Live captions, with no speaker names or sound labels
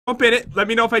Jump in it. Let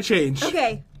me know if I change.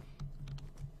 Okay.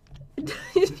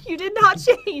 You did not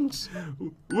change.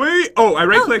 Wait. Oh, I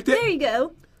right-clicked it. There you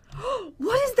go.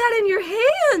 What is that in your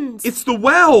hand? It's the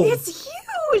well. It's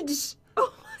huge.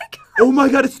 Oh my god. Oh my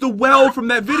god, it's the well from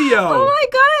that video. Oh my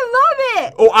god, I love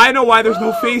it. Oh, I know why there's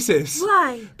no faces.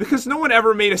 Why? Because no one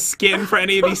ever made a skin for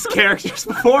any of these characters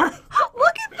before.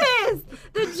 Look at this.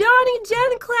 The Johnny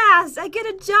Jen class. I get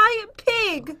a giant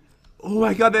pig. Oh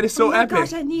my god, that is so epic. Oh my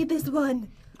gosh, I need this one.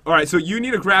 Alright, so you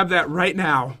need to grab that right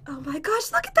now. Oh my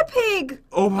gosh, look at the pig.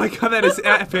 Oh my god, that is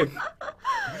epic.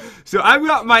 So I've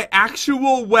got my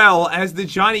actual well as the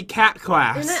Johnny Cat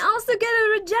class. And I also get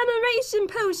a regeneration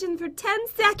potion for 10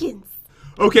 seconds.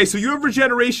 Okay, so you have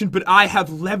regeneration, but I have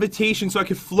levitation so I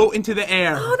can float into the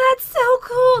air. Oh, that's so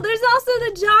cool. There's also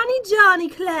the Johnny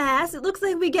class. It looks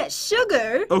like we get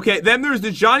sugar. Okay, then there's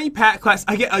the Johnny Pat class.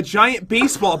 I get a giant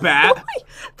baseball bat. Oh,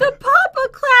 the Papa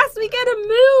class, we get a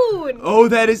moon. Oh,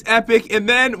 that is epic. And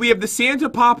then we have the Santa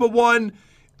Papa one,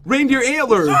 reindeer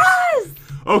antlers. Yes!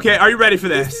 Okay, are you ready for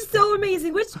this? This is so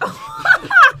amazing. Which...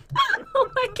 Oh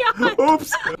my god.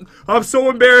 Oops. I'm so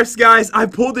embarrassed, guys. I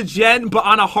pulled a Jen, but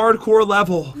on a hardcore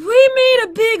level. We made a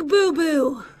big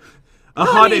boo-boo. A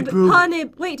honey boo.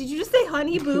 Wait, did you just say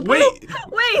honey boo-boo? Wait.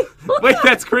 Wait. Wait,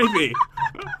 that's creepy.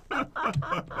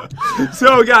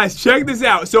 So, guys, check this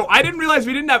out. So, I didn't realize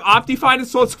we didn't have Optifine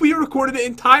installed, so we recorded the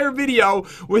entire video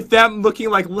with them looking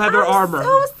like leather armor. I'm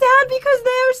so sad because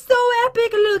they're so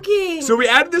epic looking. So we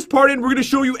added this part in, we're going to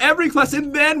show you every class,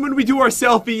 and then when we do our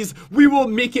selfies, we will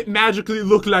make it magically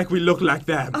look like we look like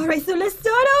them. Alright, so let's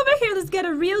start over here. Let's get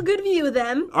a real good view of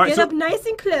them. All right, get so up nice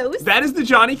and close. That is the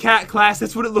Johnny Cat class.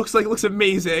 That's what it looks like. It looks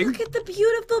amazing. Look at the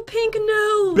beautiful pink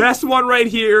nose. Best one right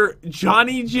here,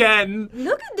 Johnny Jen.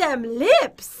 Look at them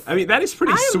lips. I mean, that is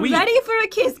pretty sweet. I'm ready for a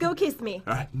kiss. Go kiss me.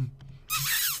 All right.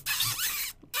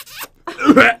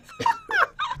 All right.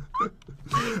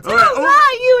 Wow,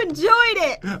 you enjoyed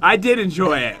it. I did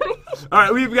enjoy it. All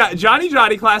right, we've got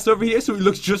Johnny class over here, so he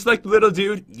looks just like the little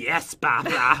dude. Yes,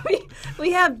 Papa.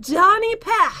 we have Johnny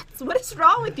Pats. What is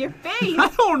wrong with your face?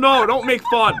 I don't know. Don't make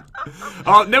fun.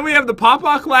 Then we have the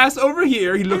Papa class over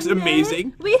here. He looks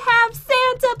amazing. We have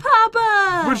Santa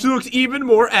Papa. Which looks even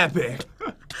more epic.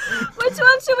 Which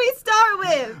one should we start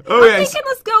with? Okay, I'm thinking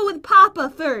let's go with Papa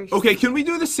first. Okay, can we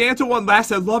do the Santa one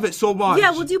last? I love it so much.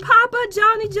 Yeah, we'll do Papa,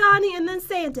 Johnny, and then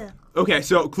Santa. Okay,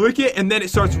 so click it, and then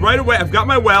it starts right away. I've got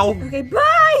my well. Okay,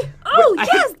 bye! Oh, Wait,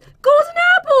 yes! Golden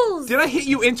apples! Did I hit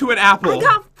you into an apple? I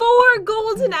got 4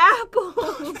 golden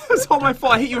apples. That's all my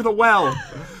fault. I hit you with a well.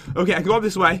 Okay, I go up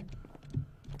this way.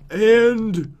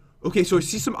 And... okay, so I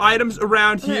see some items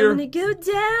around here. I'm gonna go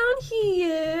down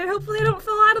here. Hopefully I don't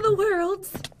fall out of the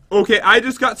worlds. Okay, I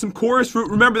just got some chorus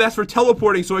fruit. Remember, that's for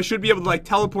teleporting, so I should be able to, like,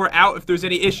 teleport out if there's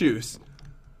any issues.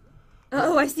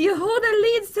 Oh, I see a hole that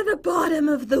leads to the bottom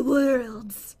of the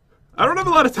worlds. I don't have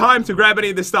a lot of time to grab any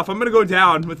of this stuff. I'm gonna go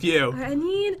down with you. I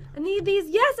need these.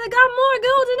 Yes, I got more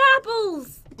golden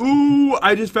apples. Ooh,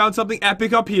 I just found something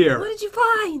epic up here. What did you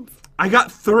find? I got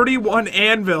 31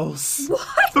 anvils. What?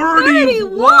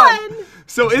 31?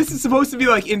 So this is supposed to be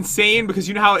like insane because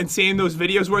you know how insane those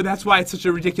videos were? That's why it's such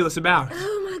a ridiculous amount.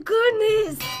 Oh my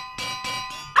goodness.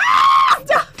 Ah!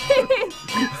 Stop it!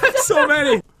 That's so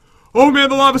many. Oh man,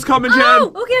 the lava's coming, Jen. Oh,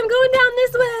 okay, I'm going down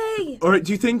this way. Alright,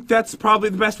 do you think that's probably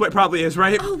the best way? Probably is,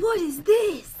 right? Oh, what is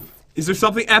this? Is there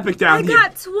something epic down here? I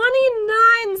got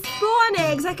 29 spawn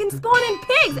eggs. I can spawn in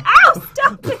pigs. Ow,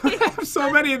 stop it. I have so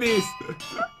many of these.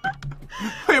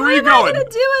 Wait, where what are you am going? I gonna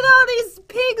do with all these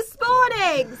pig spawn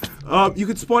eggs? You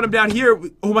could spawn them down here.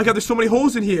 Oh my god, there's so many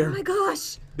holes in here. Oh my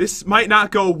gosh. This might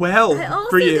not go well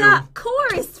for you. I also got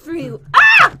chorus fruit.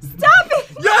 Ah! Stop it!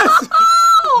 Yes!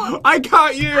 No! I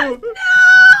got you!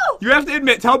 No! You have to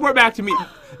admit, teleport back to me.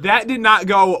 That did not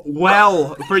go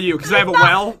well for you, because I have a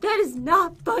well. That is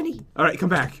not funny. Alright, come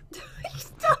back.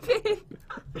 Stop it.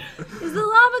 Is the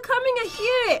lava coming? I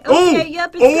hear it. Okay,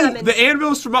 yep, it's coming. The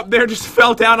anvils from up there just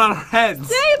fell down on our heads.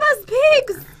 Save us,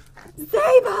 pigs!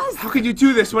 Save us! How could you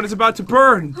do this when it's about to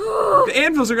burn? The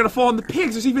anvils are gonna fall on the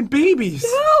pigs. There's even babies.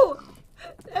 No!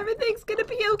 Everything's gonna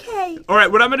be okay. Alright,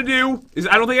 what I'm gonna do is,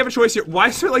 I don't think I have a choice here. Why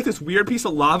is there like this weird piece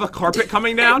of lava carpet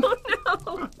coming down? Oh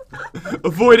no!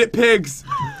 Avoid it, pigs.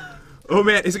 Oh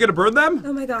man, is it gonna burn them?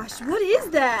 Oh my gosh, what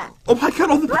is that? Oh my god,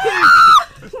 all the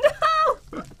pigs!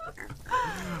 No!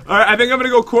 Alright, I think I'm gonna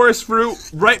go chorus fruit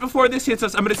right before this hits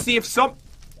us. I'm gonna see if some...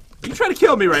 You trying to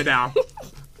kill me right now?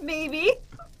 Maybe.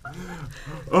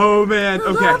 Oh man, The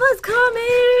okay. lava's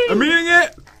coming! I'm eating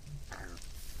it!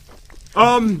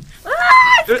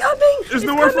 It's coming! There's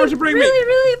nowhere for it to bring me.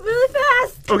 Really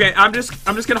fast! Okay, I'm just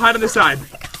gonna hide on this side.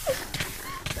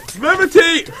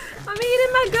 Levitate! I'm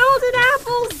eating my golden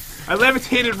apples! I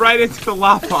levitated right into the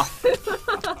lava.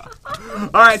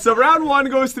 Alright, so round 1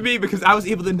 goes to me because I was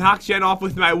able to knock Jen off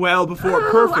with my well before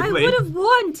perfectly. I would have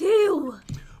won too.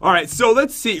 Alright, so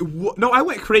let's see. No, I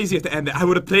went crazy at the end. I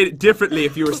would have played it differently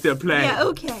if you were still playing. Yeah,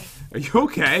 okay. Are you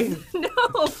okay?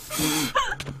 No.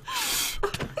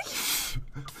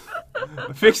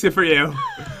 I fixed it for you.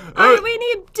 Alright, we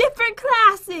need different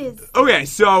classes. Okay,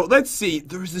 so let's see.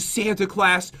 There's the Santa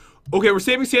class. Okay, we're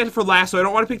saving Santa for last, so I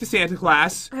don't want to pick the Santa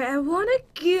class. I want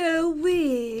to go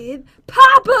with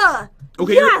Papa.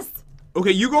 Okay, yes.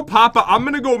 Okay, you go Papa. I'm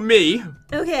gonna go me.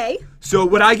 Okay. So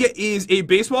what I get is a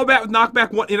baseball bat with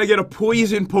knockback 1, and I get a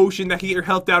poison potion that can get your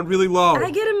health down really low. I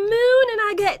get a moon, and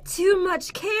I get too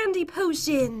much candy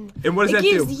potion. And what does that do?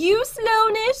 It gives you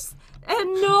slowness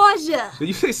and nausea. Did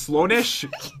you say slownish?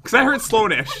 Because I heard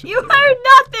slownish. You heard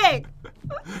nothing.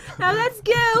 Now let's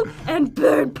go and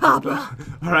burn Papa.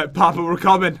 All right, Papa, we're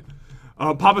coming.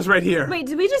 Papa's right here. Wait,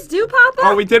 did we just do Papa?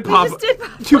 Oh, we did Papa. We just did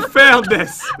Papa. You failed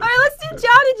this. All right, let's do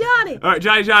Johnny. All right,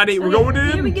 Johnny, we're going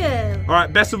in. Here we go. All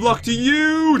right, best of luck to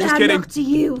you. Just kidding. Bad luck to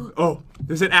you. Oh,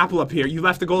 there's an apple up here. You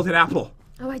left a golden apple.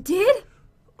 Oh, I did?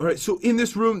 All right, so in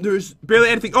this room, there's barely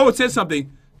anything. Oh, it says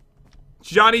something.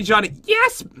 Johnny.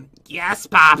 Yes,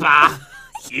 Papa.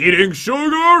 Eating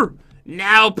sugar.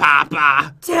 No,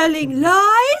 Papa. Telling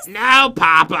lies? No,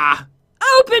 Papa.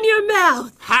 Open your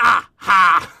mouth. Ha.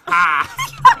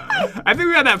 I think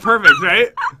we got that perfect,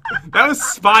 right? That was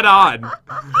spot on.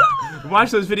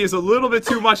 Watch those videos a little bit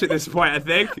too much at this point, I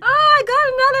think. Oh, I got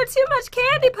another too much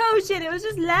candy potion. It was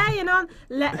just laying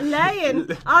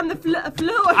on the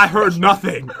floor. I heard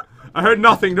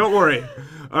nothing. Don't worry.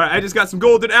 All right, I just got some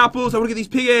golden apples. I want to get these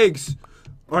pig eggs.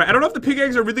 All right, I don't know if the pig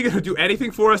eggs are really going to do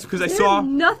anything for us because I saw...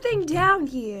 nothing down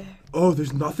here. Oh,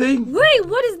 there's nothing? Wait,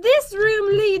 what does this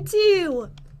room lead to?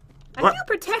 I feel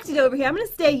protected over here. I'm going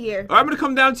to stay here. I'm going to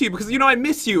come down to you because, you know, I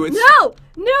miss you. No,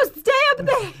 stay up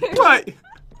there. What?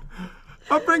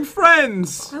 I'll bring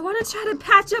friends. I want to try to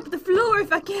patch up the floor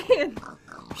if I can.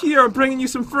 Here, I'm bringing you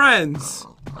some friends.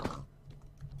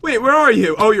 Wait, where are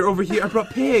you? Oh, you're over here. I brought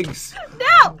pigs.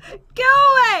 No, go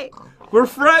away. We're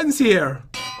friends here.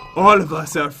 All of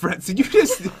us are friends. Did you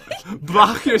just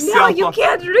block yourself No, you off?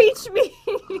 can't reach me.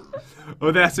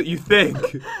 Oh, that's what you think.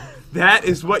 That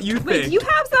is what you Wait, think. do you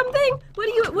have something?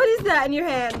 What is that in your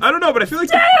hand? I don't know, but I feel like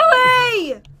Stay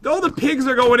away! all the pigs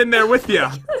are going in there with you.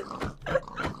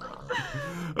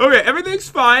 Okay, everything's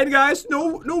fine, guys.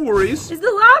 No worries. Is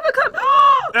the lava coming?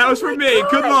 Oh, That was for me.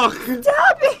 God. Good luck.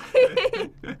 Stop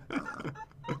it!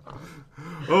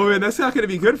 Oh man, that's not gonna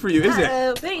be good for you, is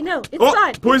it? Wait, no, it's Oh,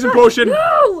 fine. poison It's fine. potion.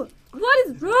 No! What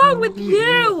is wrong with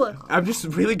you? I'm just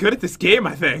really good at this game,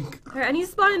 I think. Alright, I need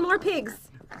to spawn in more pigs.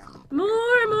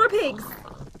 More pigs.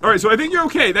 Alright, so I think you're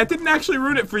okay. That didn't actually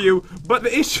ruin it for you, but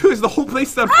the issue is the whole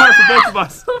place is on fire for both of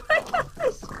us. Oh my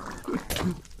gosh.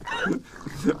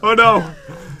 Oh no.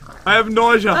 I have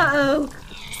nausea. Uh-oh.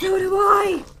 So do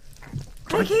I.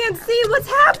 I can't see what's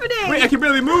happening. Wait, I can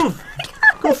barely move.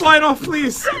 Go flying off,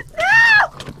 please. No!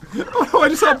 Oh, I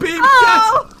just saw baby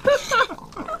Oh! cats.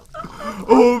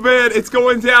 Oh man, it's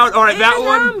going down. Alright, that And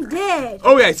one. I'm dead.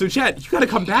 Okay, so Chad, you gotta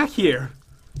come back here.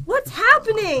 What's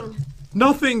happening?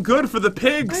 Nothing good for the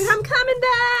pigs. Alright, I'm coming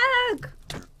back.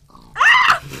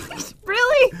 Ah!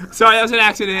 Really? Sorry, that was an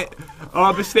accident.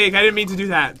 Oh, mistake. I didn't mean to do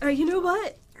that. Alright, you know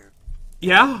what?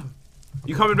 Yeah?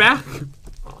 You coming back?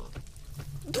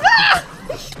 Ah!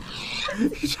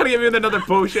 You trying to get me with another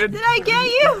potion? Did I get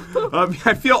you?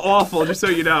 I feel awful, just so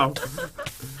you know.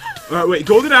 Alright, wait.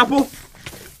 Golden apple.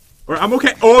 Alright, I'm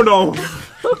okay. Oh, no.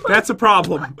 That's a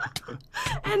problem.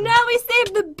 And now we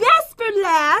saved the best for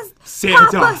last.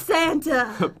 Santa. Papa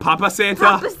Santa. Papa Santa?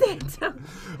 Papa Santa.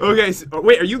 Okay, so,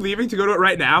 wait, are you leaving to go to it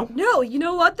right now? No, you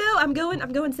know what though? I'm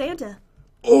going Santa.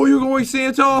 Oh, you're going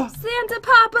Santa? Santa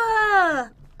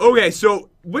Papa. Okay, so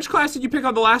which class did you pick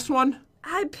on the last one?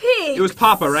 I picked. It was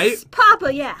Papa, right?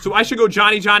 Papa, yeah. So I should go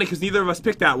Johnny because neither of us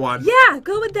picked that one. Yeah,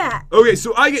 go with that. Okay,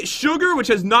 so I get sugar, which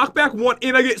has knockback 1,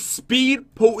 and I get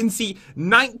speed, potency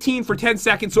 19 for 10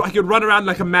 seconds, so I can run around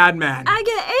like a madman. I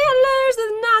get antlers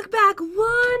with knockback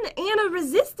 1 and a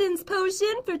resistance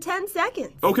potion for 10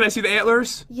 seconds. Oh, can I see the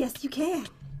antlers? Yes, you can.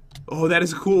 Oh, that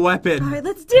is a cool weapon. Alright,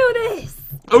 let's do this.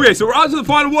 Okay, so we're on to the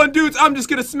final one, dudes. I'm just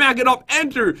gonna smack it up.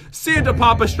 Enter Santa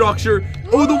Papa structure.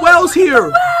 Oh, the well's here.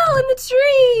 Well, in the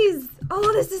trees.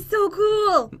 Oh, this is so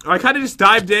cool. I kind of just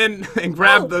dived in and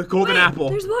grabbed the golden wait, apple.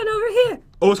 There's one over here.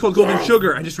 Oh, it's called golden Yes,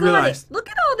 sugar. I just got realized. it. Look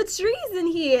at all the trees in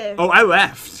here. Oh, I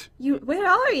left. Where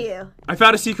are you? I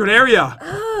found a secret area.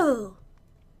 Oh.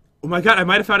 Oh my god, I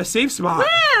might have found a safe spot.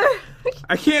 Where?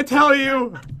 I can't tell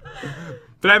you.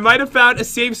 But I might have found a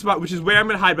safe spot, which is where I'm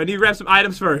gonna hide. But I need to grab some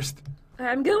items first.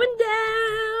 I'm going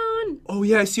down. Oh,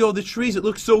 yeah, I see all the trees. It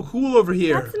looks so cool over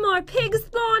here. Got some more pig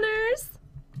spawners.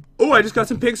 Oh, I just got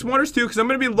some pig spawners, too, because I'm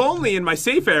going to be lonely in my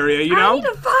safe area, you know? I need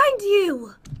to find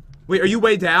you. Wait, are you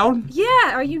way down?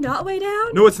 Yeah, are you not way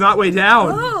down? No, it's not way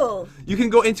down. Oh. You can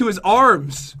go into his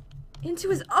arms. Into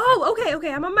his... Oh,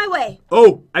 okay, I'm on my way.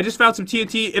 Oh, I just found some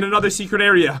TNT in another secret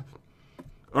area.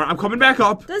 All right, I'm coming back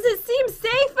up. Does it seem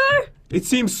safer? It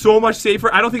seems so much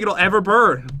safer. I don't think it'll ever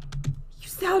burn. You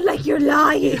sound like you're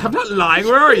lying. I'm not lying.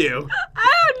 Where are you?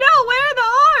 I don't know. Where are the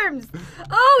arms?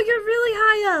 Oh, you're really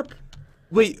high up.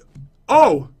 Wait.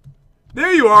 Oh,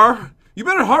 there you are. You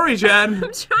better hurry, Jen.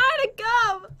 I'm trying to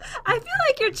go. I feel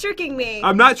like you're tricking me.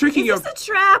 I'm not tricking you. Is this a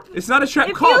trap? It's not a trap.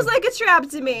 It Come. feels like a trap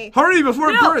to me. Hurry before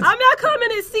it No, burns. I'm not coming.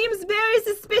 It seems very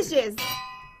suspicious.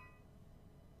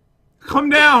 Come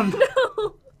down.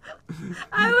 No.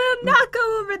 I will not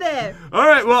go over there. All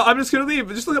right, well, I'm just going to leave.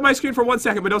 Just look at my screen for 1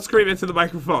 second, but don't scream into the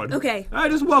microphone. Okay. I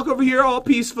just walk over here all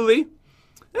peacefully.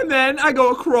 And then I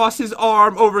go across his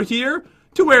arm over here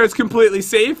to where it's completely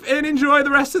safe and enjoy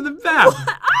the rest of the map.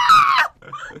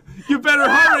 You better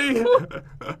hurry.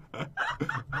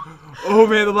 Oh,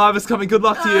 man, the lava's coming. Good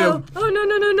luck to you. Oh,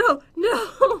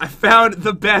 no. I found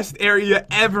the best area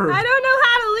ever. I don't know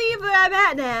how to leave where I'm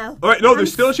at now. All right, no,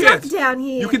 there's still a stuck chance. Down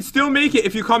here. You can still make it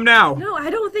if you come now. No, I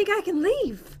don't think I can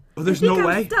leave. Oh, there's I think no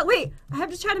I'm way? stuck. Wait, I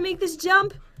have to try to make this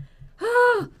jump.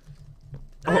 Oh,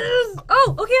 okay,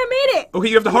 I made it. Okay,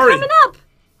 you have to hurry. Coming up.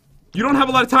 You don't have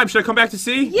a lot of time. Should I come back to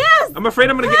see? Yes. I'm afraid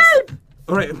I'm going to Help. get...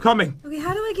 All right, I'm coming. Okay,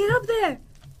 how do I get up there?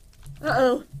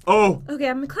 Uh-oh. Oh. Okay,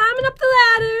 I'm climbing up the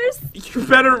ladders. You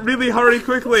better really hurry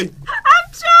quickly.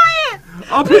 I'm trying.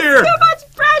 Up There's here. too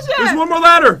much pressure. There's one more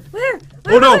ladder. Where?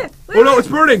 Oh, no. Where? Oh, no, it's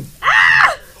burning.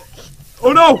 Ah!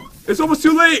 Oh, no. It's almost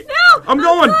too late. No, I'm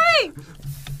going. Coming.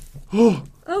 Oh.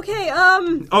 Okay,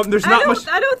 There's not much...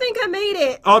 I don't think I made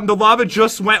it. The lava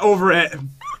just went over it.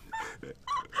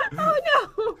 Oh,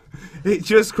 no. It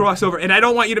just crossed over, and I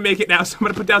don't want you to make it now, so I'm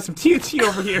going to put down some TNT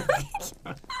over here.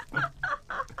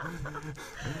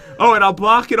 Oh, and I'll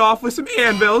block it off with some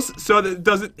anvils so that it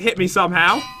doesn't hit me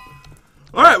somehow.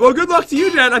 All right, well, good luck to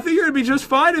you, Jen. I think you're going to be just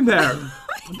fine in there.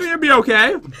 I think you'll be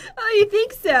okay. Oh, you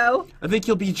think so? I think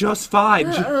you'll be just fine.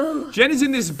 Jen is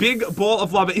in this big ball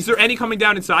of lava. Is there any coming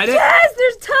down inside it? Yes,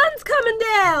 there's tons coming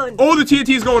down. Oh, the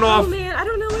TNT's going off. Oh, man, I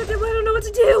don't know what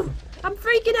to do. I'm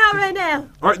freaking out right now.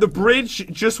 All right, the bridge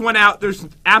just went out. There's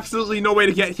absolutely no way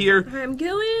to get here. All right, I'm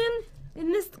going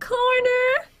in this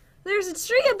corner. There's a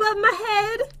tree above my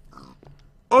head.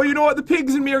 Oh, you know what? The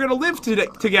pigs and me are going to live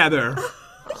together.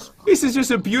 This is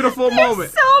just a beautiful moment.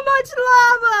 There's so much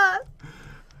lava.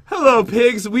 Hello,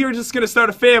 pigs. We are just going to start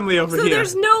a family over So here.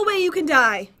 there's no way you can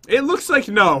die. It looks like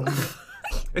no.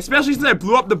 Especially since I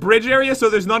blew up the bridge area, so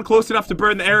there's none close enough to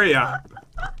burn the area.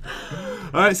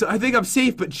 Alright, so I think I'm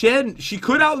safe, but Jen, she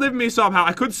could outlive me somehow.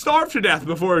 I could starve to death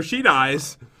before she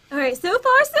dies. Alright, so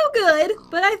far so good,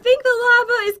 but I think the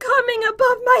lava is coming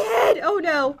above my head. Oh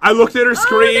no. I looked at her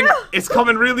screen. No. It's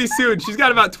coming really soon. She's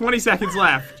got about 20 seconds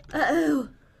left. Uh-oh.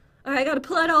 Alright, I gotta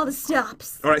pull out all the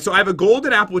stops. Alright, so I have a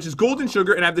golden apple, which is golden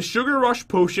sugar, and I have the sugar rush I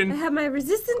potion. have my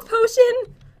resistance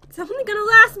potion. It's only gonna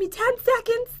last me 10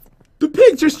 seconds. The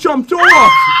pig just jumped off! No!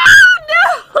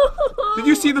 Did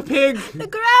you see the pig? The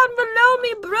ground below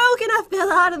me broke and I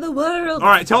fell out of the world.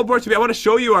 Alright, teleport to me. I want to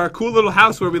show you our cool little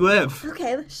house where we live.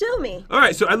 Okay, show me.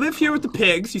 Alright, so I live here with the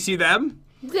pigs. You see them?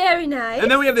 Very nice.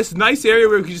 And then we have this nice area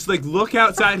where we can just like look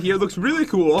outside here. It looks really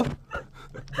cool.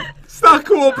 It's not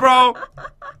cool, bro.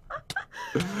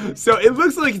 So it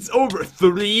looks like it's over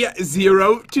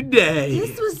 3-0 today.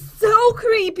 This was so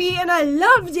creepy and I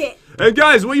loved it. And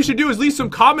guys, what you should do is leave some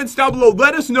comments down below.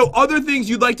 Let us know other things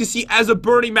you'd like to see as a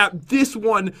burning map. This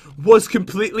one was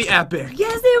completely epic.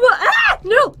 Yes, it was. Ah!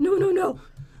 No.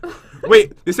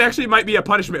 Wait, this actually might be a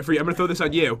punishment for you. I'm gonna throw this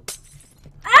on you.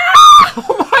 Ah!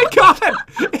 Oh my god!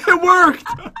 It worked!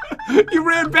 You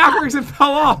ran backwards and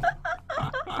fell off.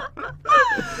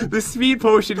 The speed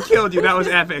potion killed you. That was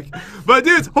epic. But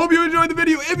dudes, hope you enjoyed the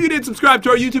video. If you did, subscribe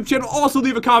to our YouTube channel. Also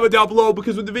leave a comment down below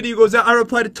because when the video goes out, I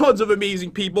reply to tons of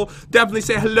amazing people. Definitely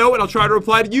say hello and I'll try to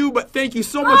reply to you. But thank you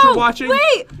so much for watching.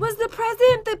 Wait, was the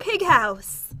present the pig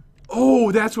house?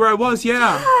 Oh, that's where I was,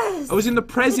 yeah. Yes. I was in the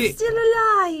present. It's still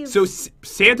alive. So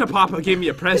Santa Papa gave me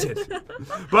a present.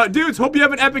 But dudes, hope you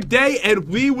have an epic day and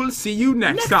we will see you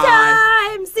next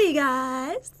time. See you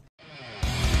guys.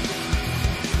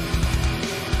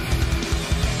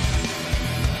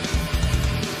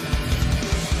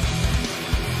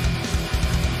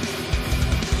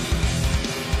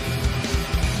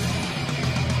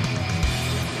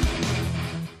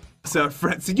 So,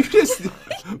 friends, did you just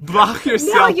block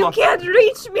yourself No, you off? can't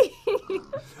reach me.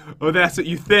 Oh, that's what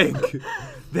you think.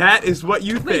 That is what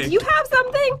you Wait, think. do you have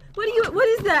something? What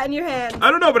is that in your hand? I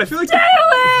don't know, but I feel like Stay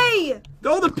away!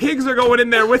 all the pigs are going in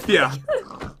there with you.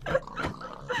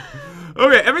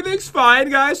 Okay, everything's fine,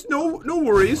 guys. No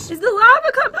worries. Is the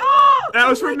lava coming? Oh, That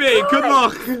was for me. God. Good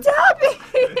luck. Stop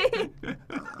it!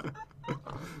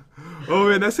 Oh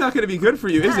man, that's not gonna be good for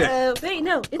you, is it? Wait,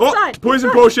 no, it's Oh, fine. poison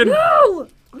It's fine. potion. No!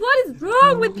 What is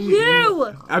wrong with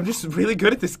you? I'm just really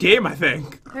good at this game, I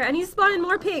think. Alright, I need to spawn in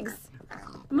more pigs.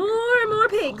 More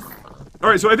pigs. All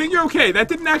right, so I think you're okay. That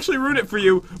didn't actually ruin it for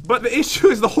you, but the issue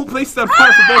is the whole place is on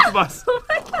fire for both of us. Oh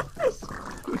my gosh.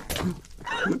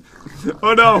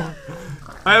 Oh no,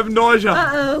 I have nausea.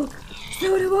 Uh-oh.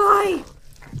 So do I.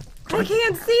 I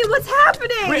can't see what's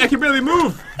happening. Wait, I can barely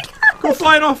move. Go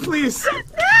flying off, please. No!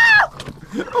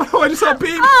 Oh no, I just saw a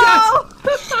baby Oh!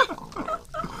 cat.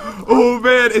 Oh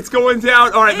man, it's going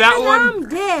down. All right, that And one. I'm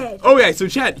dead. Okay, so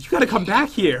Chad, you gotta come back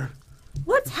here.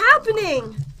 What's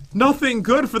happening? Nothing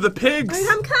good for the pigs.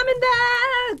 Alright, I'm coming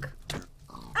back.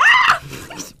 Ah!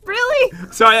 Really?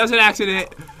 Sorry, that was an accident.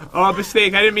 Oh,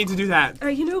 mistake. I didn't mean to do that.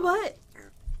 Alright, you know what?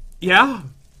 Yeah?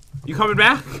 You coming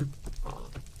back?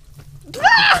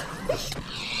 Ah!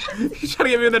 You trying to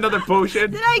get me with another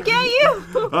potion? Did I get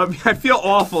you? I feel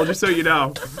awful, just so you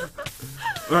know.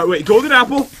 Alright, wait. Golden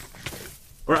apple.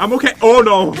 Alright, I'm okay. Oh,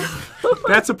 no.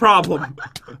 That's a problem.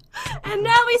 And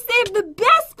now we saved the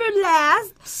best for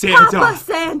last. Santa. Papa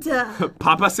Santa.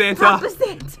 Papa Santa? Papa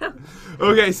Santa.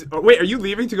 Okay, so, wait. Are you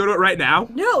leaving to go to it right now?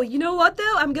 No, you know what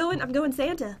though? I'm going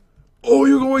Santa. Oh,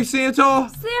 you're going Santa?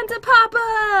 Santa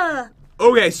Papa.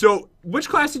 Okay, so which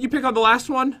class did you pick on the last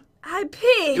one? I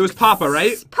picked. It was Papa,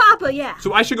 right? Papa, yeah.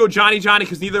 So I should go Johnny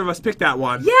because neither of us picked that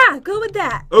one. Yeah, go with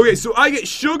that. Okay, so I get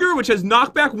Sugar, which has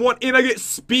knockback 1, and I get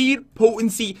Speed,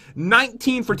 Potency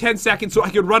 19 for 10 seconds, so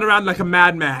I can run around like a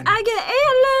madman. I get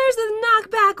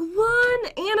antlers with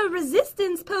knockback 1 and a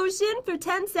resistance potion for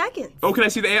 10 seconds. Oh, can I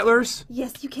see the antlers?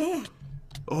 Yes, you can.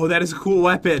 Oh, that is a cool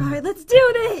weapon. Alright, let's do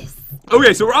this.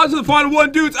 Okay, so we're on to the final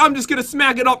one, dudes. I'm just gonna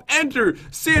smack it up. Enter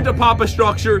Santa Papa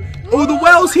structure. Oh, the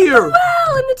well's here.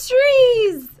 Well, in the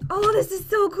trees. Oh, this is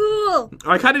so cool.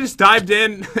 I kind of just dived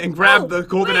in and grabbed the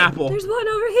golden wait, apple. There's one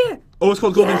over here. Oh, it's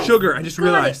called Golden Yes. Sugar. I just Got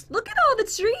it. realized. Look at all the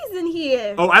trees in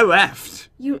here. Oh, I left.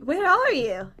 Where are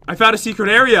you? I found a secret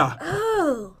area.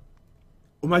 Oh.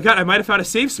 Oh my god, I might have found a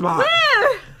safe spot.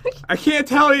 Where? I can't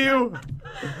tell you.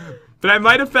 But I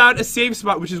might have found a safe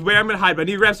spot, which is where I'm gonna hide. But I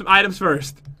need to grab some items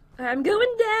first. I'm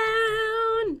going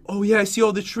down. Oh yeah, I see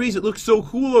all the trees. It looks so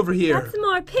cool over here. Got some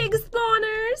more pig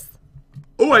spawners.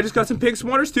 Oh, I just got some pig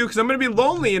spawners too, because I'm gonna be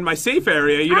lonely in my safe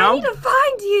area, you know? I need to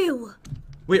find you.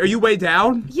 Wait, are you way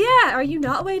down? Yeah, are you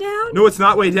not way down? No, it's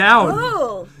not way down.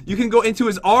 Oh. You can go into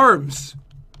his arms.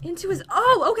 Into his...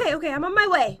 Oh, okay, I'm on my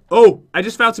way. Oh, I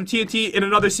just found some TNT in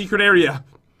another secret area.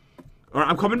 Alright,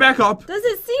 I'm coming back up. Does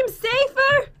it seem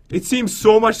safer? It seems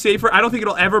so much safer. I don't think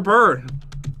it'll ever burn.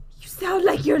 You sound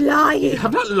like you're lying.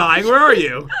 I'm not lying. Where are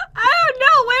you? I don't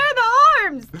know. Where are the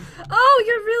arms? Oh,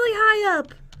 you're really high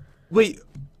up. Wait.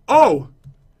 Oh,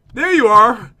 there you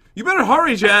are. You better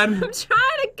hurry, Jen. I'm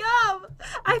trying to go.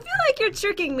 I feel like you're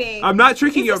tricking me. I'm not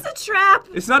tricking you. Is this a trap?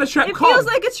 It's not a trap. It Come. feels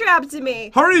like a trap to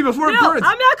me. Hurry before it No, burns.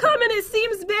 I'm not coming. It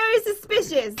seems very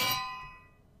suspicious.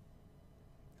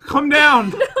 Come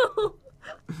down. No.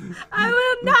 I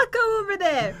will not go over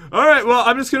there. All right, well,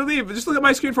 I'm just going to leave. Just look at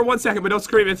my screen for 1 second, but don't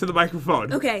scream into the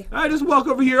microphone. Okay. I just walk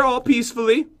over here all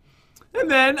peacefully.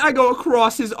 And then I go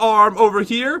across his arm over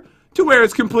here to where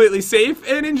it's completely safe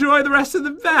and enjoy the rest of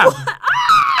the map.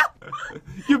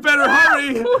 You better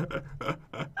hurry.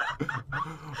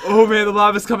 Oh, man, the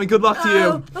lava's coming. Good luck to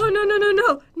you.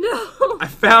 Oh, no. I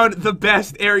found the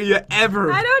best area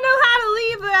ever. I don't know how to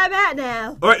leave where I'm at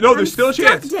now. All right, no, there's I'm still a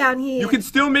chance. stuck down here. You can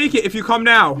still make it if you come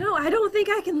now. No, I don't think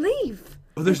I can leave.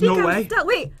 Oh, there's I think no I'm way? stuck.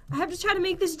 Wait, I have to try to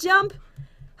make this jump.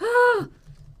 Oh,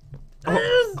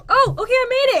 Oh. okay, I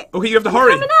made it. Okay, you have to I'm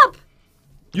hurry. coming up.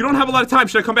 You don't have a lot of time.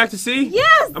 Should I come back to see?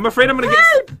 Yes. I'm afraid I'm going to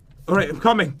Help. get... All right, I'm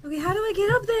coming. Okay, how do I get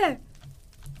up there?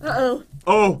 Uh-oh.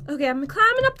 Oh, Okay, I'm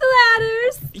climbing up the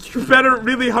ladders. you better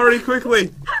really hurry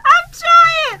quickly. I'm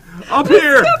trying. Up There's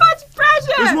here. too much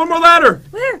pressure. There's one more ladder.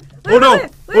 Where? Oh, no.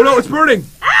 Where? Oh, no, it's burning.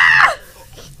 Ah!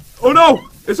 Oh, no.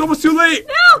 It's almost too late.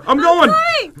 No, I'm going.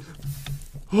 coming.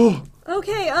 Oh,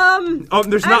 Okay,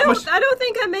 there's not much... I don't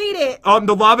think I made it.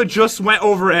 The lava just went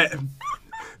over it.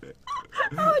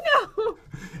 Oh, no.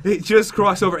 It just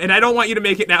crossed over. And I don't want you to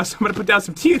make it now, so I'm going to put down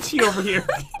some TNT over here.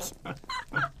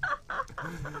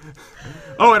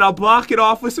 Oh, and I'll block it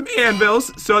off with some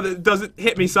anvils so that it doesn't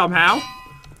hit me somehow.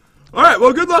 All right,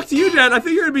 well, good luck to you, Jen. I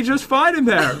think you're going to be just fine in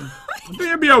there. I think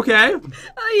you'll be okay.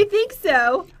 Oh, you think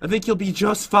so? I think you'll be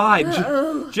just fine.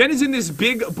 Jen is in this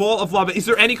big ball of lava. Is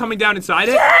there any coming down inside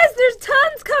it? Yes, there's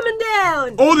tons coming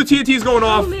down. Oh, the TNT's going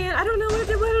off. Oh man, I don't know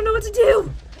what to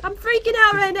do. I'm freaking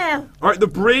out right now. All right, the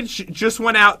bridge just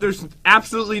went out. There's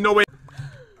absolutely no way.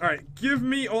 All right, give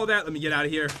me all that. Let me get out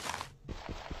of here.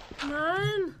 Come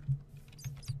on.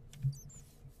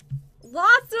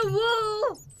 Lots of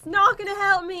wool. It's not gonna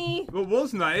help me. Well,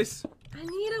 wool's nice. I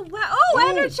need a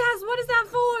ender chest. What is that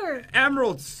for?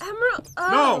 Emeralds. Emerald. Oh.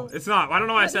 No, it's not. I don't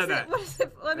know why I said that. What is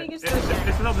it? Let me just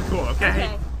It's something cool,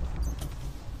 okay?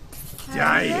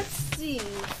 Die. Let's see.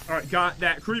 All right, got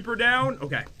that creeper down.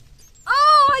 Okay.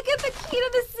 Oh, I get the key to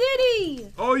the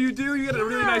city. Oh, you do? You get a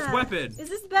really nice weapon. Is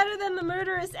this better than the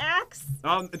murderous axe?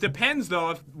 It depends,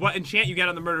 though, what enchant you get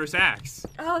on the murderous axe.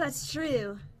 Oh, that's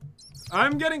true.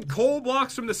 I'm getting coal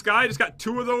blocks from the sky. Just got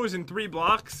 2 of those in 3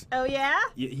 blocks. Oh, yeah?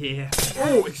 Yeah.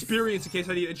 Oh, experience in case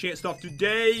I need to enchant stuff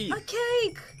today. A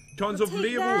cake. Tons of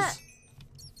levels.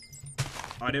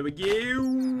 Oh, there we go.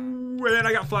 And then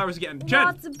I got flowers again. Jen.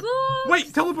 Lots of books.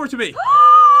 Wait, teleport to me.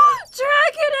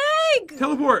 Dragon egg.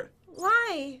 Teleport.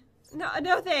 Why?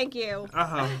 No, thank you.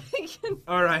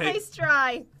 All right. Nice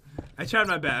try. I tried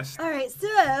my best. All right, so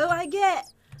I get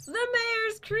the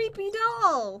mayor's creepy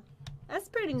doll. That's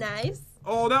pretty nice.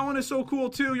 Oh, that one is so cool,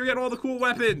 too. You're getting all the cool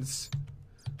weapons.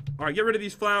 All right, get rid of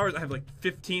these flowers. I have like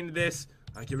 15 of this.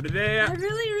 All right, get rid of that. I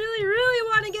really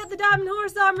want to get the diamond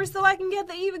horse armor so I can get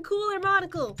the even cooler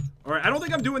monocle. All right, I don't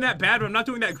think I'm doing that bad, but I'm not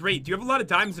doing that great. Do you have a lot of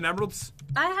diamonds and emeralds?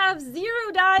 I have 0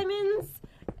 diamonds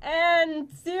and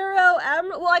 0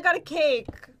 emerald. Well, I got a cake.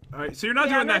 All right, so you're not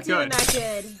doing that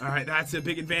good. All right, that's a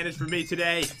big advantage for me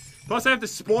today. Plus, I have to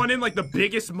spawn in like the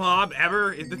biggest mob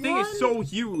ever. The thing is so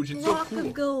huge and so cool. Block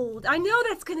of gold. I know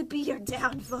that's gonna be your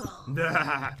downfall.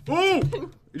 Oh!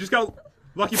 You just got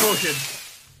lucky potion.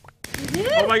 You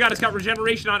did? Oh my god, it's got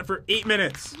regeneration on it for 8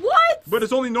 minutes. What? But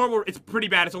it's only normal. It's pretty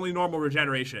bad. It's only normal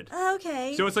regeneration.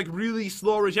 Okay. So it's like really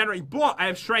slow regenerating. But I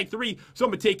have strength 3, so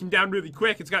I'm gonna take him down really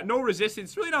quick. It's got no resistance.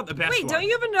 It's really not the best. Wait, don't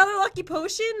you have another lucky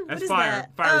potion? That's what is fire.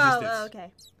 that? Fire resistance. Oh,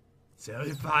 okay. So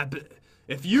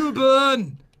if you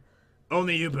burn,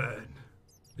 only you burn.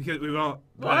 Because we won't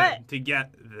burn to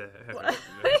get the...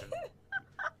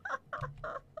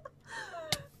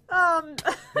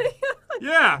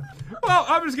 Yeah. Well,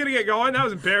 I'm just gonna get going. That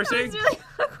was embarrassing. That was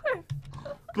really awkward.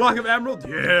 Block of emerald?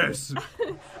 Yes.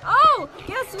 Oh,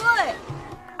 guess what?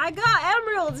 I got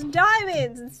emeralds and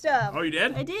diamonds and stuff. Oh, you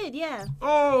did? I did, yeah.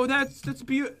 Oh, that's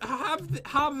beautiful.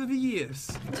 Have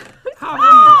these. Have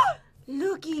these.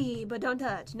 Looky, but don't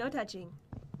touch. No touching.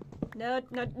 No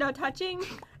touching.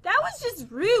 That was just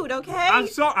rude, okay? I'm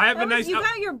sorry. I have a nice... You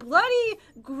got your bloody,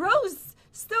 gross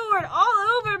sword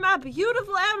all over my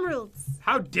beautiful emeralds.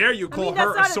 How dare you call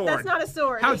her a sword? That's not a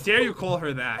sword. How dare you call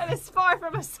her that? That is far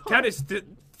from a sword. That is...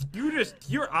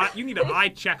 You need an eye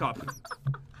checkup.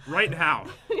 Right now.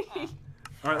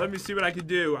 All right, let me see what I can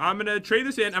do. I'm going to trade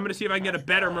this in. I'm going to see if I can get a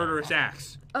better murderous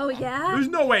axe. Oh, yeah? There's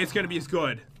no way it's going to be as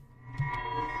good.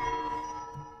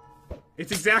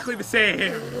 It's exactly the same.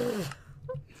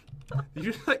 Did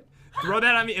you just, like, throw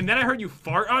that on me? And then I heard you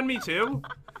fart on me, too?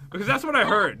 Because that's what I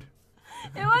heard.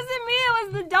 It wasn't me. It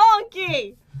was the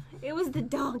donkey. It was the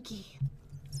donkey.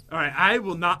 All right,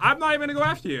 I'm not even going to go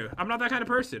after you. I'm not that kind of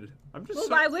person. I'm just... Well,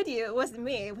 why would you? It wasn't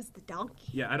me. It was the donkey.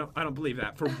 Yeah, I don't believe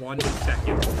that for 1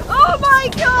 second. Oh, my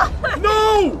God.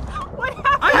 No! What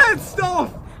happened? I had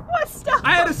stuff! What stuff?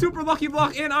 I had a super lucky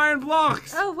block and iron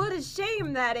blocks. Oh, what a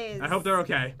shame that is. I hope they're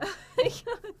okay.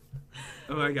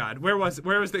 Oh my god. Where was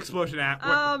the explosion at?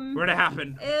 Where'd it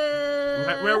happen?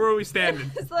 Where were we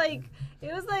standing?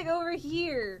 It was like over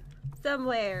here.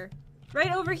 Somewhere.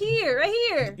 Right over here. Right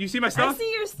here. You see my stuff? I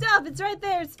see your stuff. It's right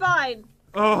there. It's fine.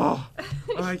 Oh.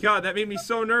 Oh my god, that made me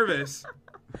so nervous.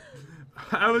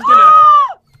 I was gonna...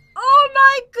 Oh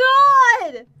my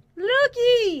god!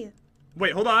 Looky!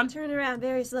 Wait, hold on. Turn around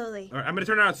very slowly. All right, I'm gonna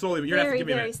turn around slowly, but you're gonna have to give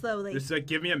me a minute. Very slowly. Just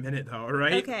give me a minute, though, all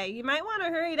right? Okay, you might want to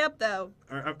hurry it up, though.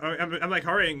 I'm like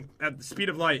hurrying at the speed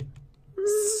of light.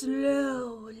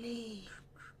 Slowly.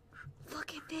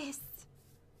 Look at this.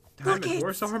 Diamond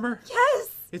horse armor? Yes!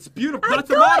 It's beautiful. I That's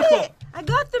a monocle. I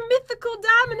got the mythical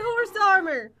diamond horse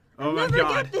armor. Oh my never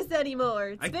god. get this anymore.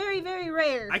 It's very, very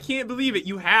rare. I can't believe it.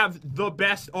 You have the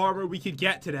best armor we could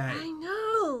get today. I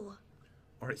know.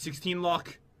 All right, 16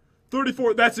 luck.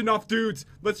 34, that's enough, dudes.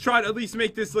 Let's try to at least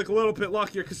make this look a little bit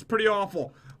luckier, because it's pretty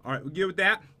awful. All right, we'll give it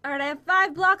that. All right, I have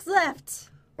 5 blocks left.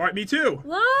 All right, me too.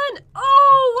 1.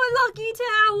 Oh, a lucky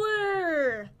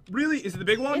tower. Really? Is it the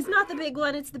big one? It's not the big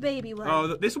one. It's the baby one.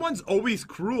 Oh, this one's always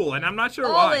cruel, and I'm not sure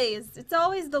why. Always. It's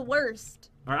always the worst.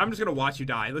 All right, I'm just going to watch you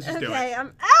die. Let's just do it. Okay,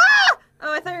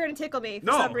 Oh, I thought you were gonna tickle me for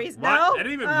No, some reason. what? No, I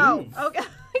didn't even oh, move. Okay.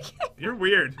 You're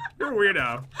weird. You're a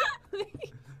weirdo.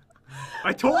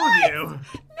 I told you.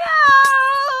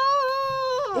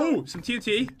 No! Ooh, some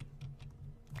TNT.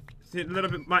 See, a little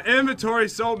bit. My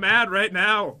inventory's so mad right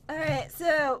now. All right,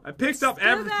 so I picked up go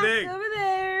everything. back over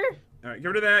there. All right, get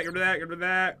rid of that. Get rid of that. Get rid of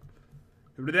that.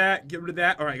 Get rid of that. Get rid of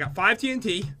that. All right, I got 5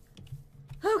 TNT.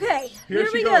 Okay, Here here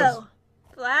she we goes. go.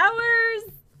 Flowers.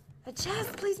 A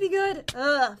chest, please be good.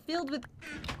 Ugh, filled with.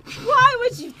 Why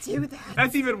would you do that?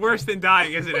 That's even worse than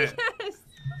dying, isn't it? Yes.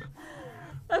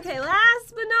 Okay,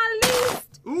 last but not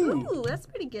least. Ooh. Ooh, that's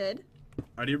pretty good. All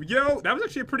right, here we go. That was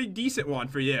actually a pretty decent one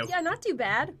for you. Yeah, not too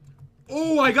bad.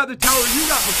 Oh, I got the tower you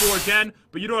got before, Jen.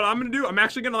 But you know what I'm gonna do? I'm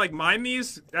actually gonna like mine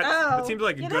these. That seems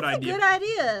like a good that's idea. a good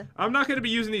idea. I'm not gonna be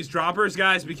using these droppers,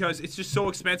 guys, because it's just so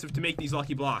expensive to make these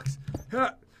lucky blocks.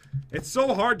 It's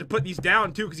so hard to put these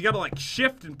down too, because you gotta like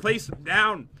shift and place them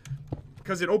down,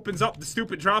 because it opens up the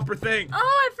stupid dropper thing. Oh,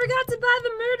 I forgot to buy the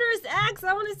murderous axe.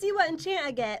 I want to see what enchant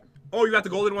I get. Oh, you got the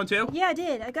golden one too? Yeah, I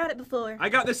did. I got it before. I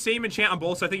got the same enchant on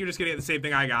both, so I think you're just gonna get the same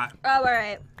thing I got. Oh, all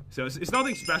right. So it's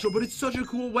nothing special, but it's such a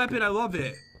cool weapon. I love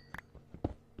it.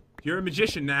 You're a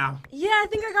magician now. Yeah, I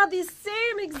think I got the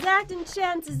same exact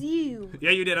enchants as you.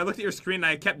 Yeah, you did. I looked at your screen and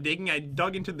I kept digging. I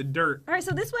dug into the dirt. All right,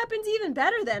 so this weapon's even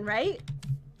better then, right?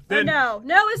 Then- Or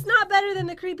no, it's not better than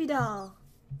the creepy doll.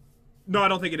 No, I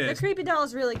don't think it The is. creepy doll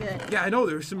is really good. Yeah, I know.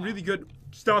 There's some really good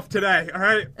stuff today. All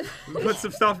right, put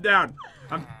some stuff down.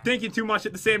 I'm thinking too much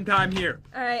at the same time here.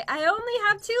 All right, I only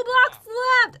have 2 blocks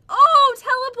left. Oh,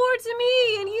 teleport to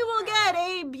me and you will get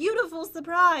a beautiful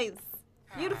surprise.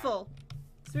 Beautiful.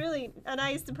 It's really a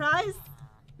nice surprise.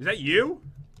 Is that you?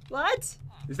 What?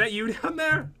 Is that you down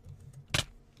there?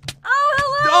 Oh,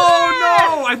 hello Oh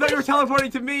there! no! I thought you were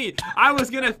teleporting to me. I was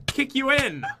gonna kick you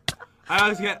in. I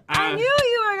was gonna. I knew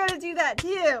you were gonna do that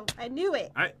too. I knew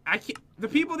it. I can't. The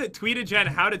people that tweeted Jen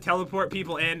how to teleport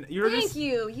people in, you're Thank just.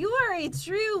 you. You are a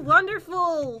true,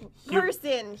 wonderful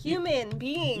person, human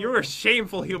being. You're a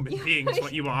shameful human being, is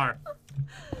what you are.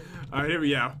 All right, here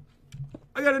we go.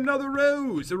 I got another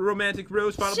rose, a romantic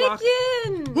rose final box.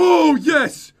 Chicken! Oh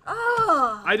yes!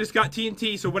 Oh. I just got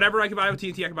TNT, so whatever I can buy with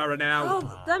TNT, I can buy right now.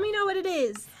 Oh, let me know what it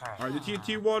is. All right, the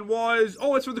TNT one was.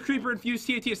 Oh, it's for the creeper infused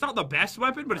TNT. It's not the best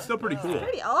weapon, but it's still pretty cool.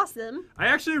 Pretty awesome. I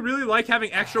actually really like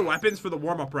having extra weapons for the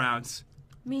warm-up rounds.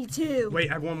 Me too. Wait,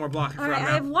 I have one more block. All right,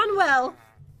 I have one well.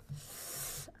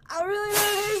 I really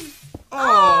know this.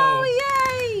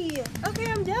 Oh! Yay!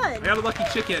 Okay, I'm I done. got a lucky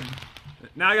chicken.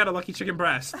 Now I got a lucky chicken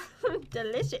breast.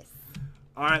 Delicious.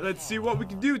 All right, let's see what we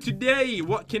can do today.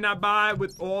 What can I buy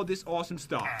with all this awesome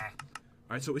stuff? All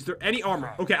right, so is there any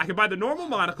armor? Okay, I can buy the normal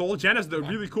monocle. Jen has the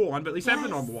really cool one, but at least I have the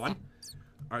normal one.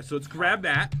 All right, so let's grab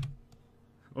that.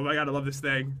 Oh my god, I love this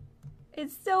thing.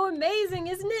 It's so amazing,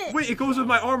 isn't it? Wait, it goes with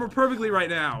my armor perfectly right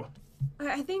now. All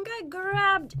right, I think I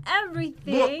grabbed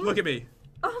everything. Look at me.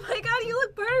 Oh my god, you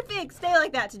look perfect. Stay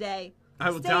like that today. I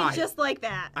will Stay die. just like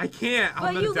that. I can't. I'm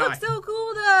But gonna you die. look so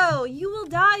cool though. You will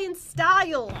die in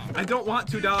style. I don't want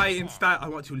to die in style. I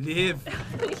want to live.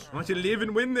 I want to live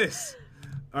and win this.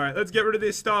 All right, let's get rid of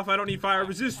this stuff. I don't need fire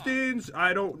resistance.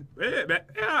 I don't.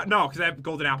 No, because I have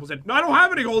golden apples. No, I don't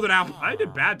have any golden apples. I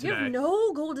did bad You today. have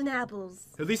no golden apples.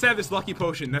 At least I have this lucky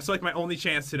potion. That's like my only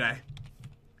chance today.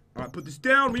 All right, put this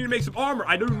down. We need to make some armor.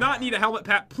 I do not need a helmet,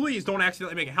 Pat. Please don't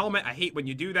accidentally make a helmet. I hate when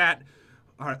you do that.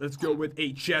 All right, let's go with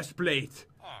a chest plate.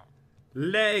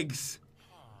 Legs.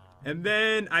 And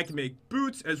then I can make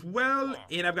boots as well.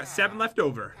 And I've got 7 left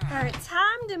over. All right,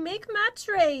 time to make my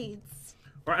trades.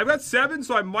 All right, I've got 7,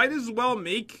 so I might as well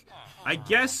make, I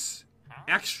guess,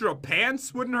 extra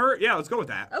pants wouldn't hurt. Yeah, let's go with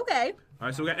that. Okay. All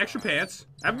right, so we got extra pants.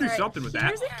 I have to do All right, something with that.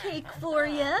 Here's a cake for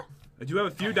you. I do have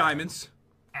a few diamonds,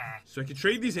 so I can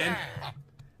trade these in.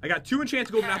 I got 2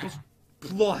 enchanted golden apples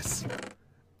plus.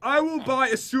 I will buy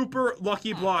a super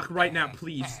lucky block right now,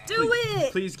 please. Do Please.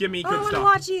 it. Please give me I good want to stuff.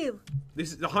 watch you.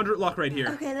 This is 100 luck right here.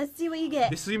 Okay, let's see what you get.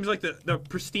 This seems like the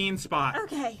pristine spot.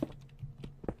 Okay.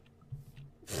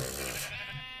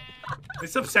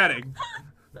 It's upsetting.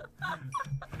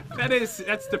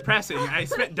 That's depressing. I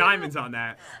spent diamonds on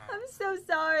that. I'm so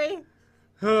sorry.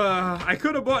 I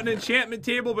could have bought an enchantment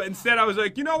table, but instead I was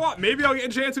like, you know what? Maybe I'll get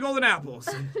enchanted golden apples.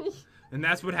 And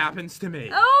that's what happens to me.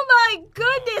 Oh my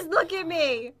goodness, look at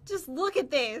me. Just look at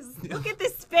this. Look at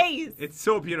this face. It's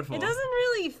so beautiful. It doesn't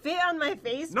really fit on my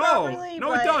face No, properly. no,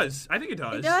 but... it does. I think it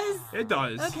does. It does? It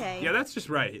does. Okay. Yeah, that's just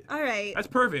right. All right. That's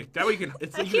perfect. That way you can.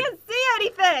 I can't see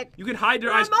anything. You can hide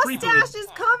your My eyes creepily. mustache is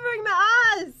covering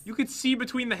my eyes. You could see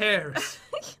between the hairs.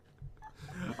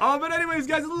 But anyways,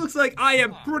 guys, it looks like I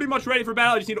am pretty much ready for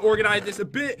battle. I just need to organize this a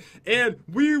bit, and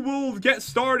we will get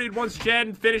started once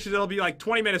Jen finishes. It'll be like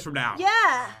 20 minutes from now.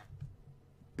 Yeah.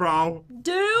 Bro.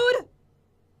 Dude.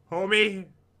 Homie.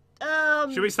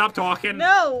 Should we stop talking?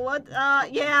 No. What?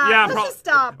 Yeah. Let's just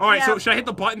stop. All right. Yeah. So should I hit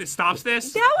the button that stops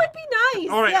this? That would be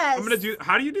nice. All right. Yes. I'm gonna do.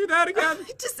 How do you do that again?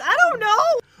 I don't know.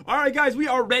 All right, guys, we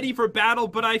are ready for battle,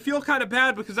 but I feel kind of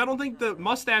bad because I don't think the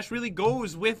mustache really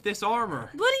goes with this armor.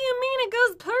 What do you mean? It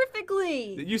goes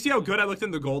perfectly. You see how good I looked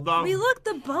in the gold, though? We look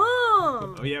the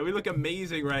bomb. Oh, yeah, we look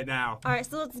amazing right now. All right,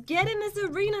 so let's get in this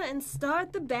arena and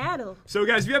start the battle. So,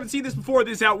 guys, if you haven't seen this before,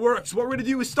 this is how it works. What we're going to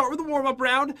do is start with a warm-up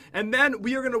round, and then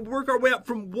we are going to work our way up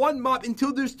from one mob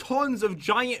until there's tons of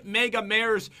giant mega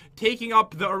mares taking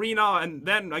up the arena, and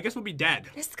then I guess we'll be dead.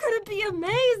 It's going to be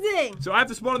amazing. So I have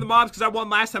to spawn in the mobs because I won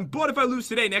last time, but if I lose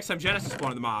today, next time Jen has to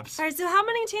spawn in the mobs. All right, so how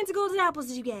many chance of golden apples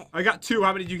did you get? I got 2.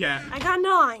 How many did you get? I got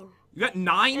 9. You got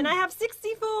 9? And I have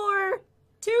 64.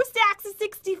 2 stacks of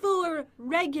 64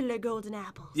 regular golden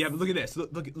apples. Yeah, but look at this.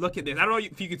 Look at this. I don't know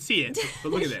if you can see it,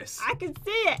 but look at this. I can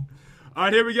see it. All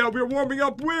right, here we go. We're warming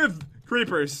up with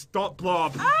creepers. Don't blow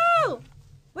up. Oh!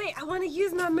 Wait, I want to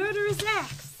use my murderous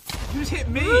axe. You just hit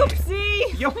me.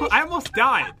 Oopsie. Yo, I almost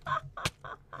died.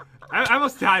 I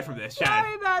almost died from this, Chad.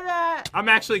 Sorry about that. I'm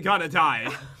actually gonna die.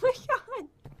 Oh my god.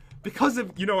 Because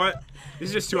of, you know what? This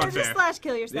is just too unfair. Just slash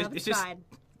kill yourself. It's fine.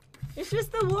 It's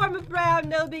just the warm-up round,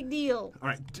 no big deal. All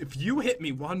right, if you hit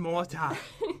me one more time,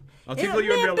 I'll tickle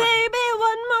you in real life. Baby,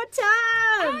 one more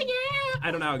time. Oh yeah.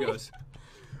 I don't know how it goes.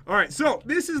 All right, so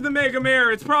this is the Mega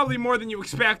Mare. It's probably more than you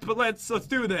expect, but let's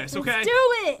do this, okay? Let's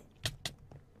do it.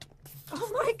 Oh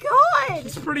my god!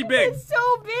 It's pretty big. It's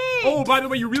so big! Oh, by the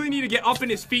way, you really need to get up in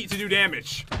his feet to do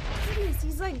damage. Goodness,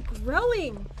 he's like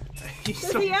growing. Does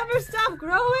so... he ever stop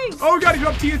growing? Oh god, he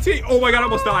dropped TNT! Oh my god, I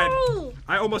almost died. Oh.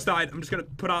 I almost died. I'm just gonna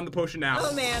put on the potion now.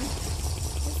 Oh man,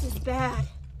 this is bad.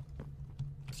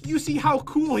 You see how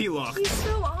cool he looks. He's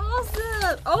so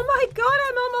awesome! Oh my god,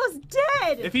 I'm almost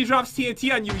dead! If he drops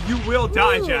TNT on you, you will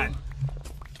die, Jen.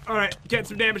 Alright, get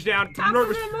some damage down. Top of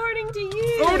the morning to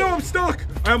you! Oh no, I'm stuck!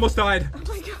 I almost died. Oh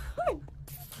my god!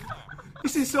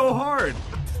 This is so hard.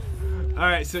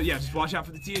 Alright, so yeah, just watch out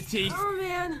for the TNT. Oh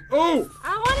man. Oh!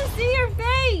 I want to see your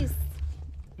face!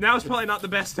 Now is probably not the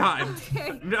best time.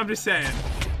 Okay. I'm just saying.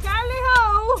 Tally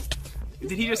ho!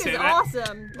 Did he just say that?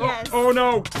 Awesome, yes. Oh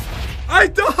no! I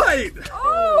died!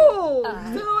 Oh!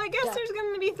 So I guess there's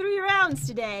gonna be 3 rounds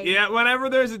today. Yeah, whenever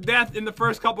there's a death in the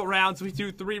first couple rounds, we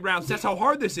do 3 rounds. That's how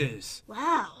hard this is.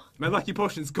 Wow. My lucky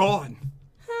potion's gone.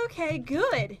 Okay,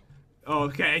 good.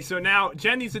 Okay, so now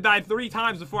Jen needs to die 3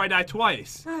 times before I die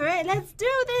twice. Alright, let's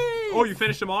do this! Oh, you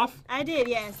finished him off? I did,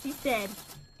 yes. He's dead.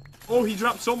 Oh, he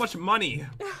dropped so much money.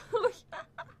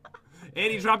 And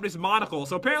he dropped his monocle.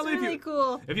 So apparently That's really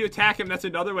cool. if you attack him, that's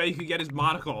another way you can get his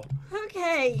monocle.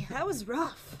 Okay, that was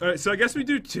rough. Alright, so I guess we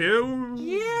do 2.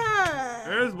 Yeah.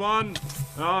 There's 1.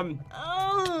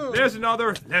 Oh. There's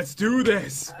another. Let's do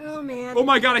this. Oh, man. Oh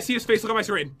my god, I see his face. Look at my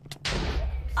screen.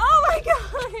 Oh my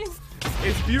god.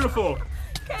 It's beautiful.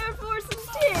 Care for some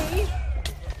tea?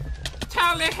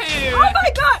 Tally ho! Oh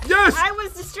my god. Yes. I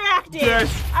was distracted.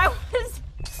 Yes. I was...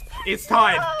 It's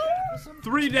time.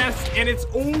 3 deaths and it's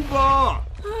over.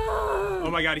 Oh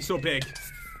my god, he's so big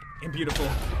and beautiful.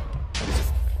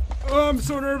 Oh, I'm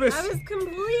so nervous. I was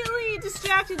completely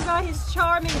distracted by his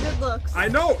charming good looks. I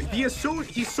know. He's so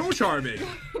charming.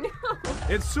 I know.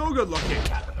 It's so good looking.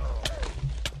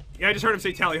 Yeah, I just heard him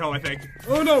say tally ho, I think.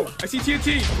 Oh no, I see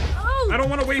TNT. Oh. I don't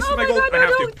want to waste my my gold. god, no, I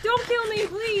have to. Don't kill me,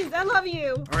 please. I love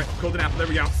you. All right, golden apple. There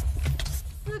we go.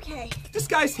 Okay. This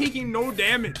guy's taking no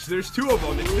damage. There's 2 of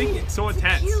them. It's making it so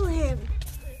intense. Kill him.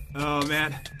 Oh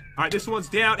man. All right, this one's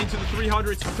down into the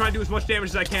 300s. I'm trying to do as much damage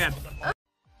as I can.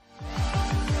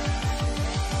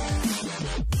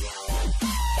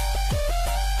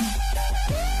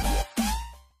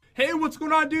 Hey, what's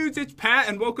going on, dudes? It's Pat,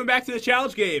 and welcome back to the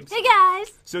challenge games. Hey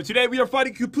guys. So today we are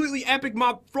fighting a completely epic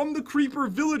mob from the Creeper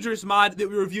Villagers mod that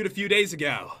we reviewed a few days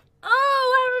ago.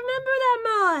 Oh, I remember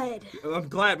that mod. I'm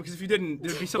glad, because if you didn't,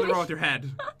 there'd be something wrong with your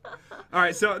head.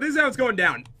 Alright, so this is how it's going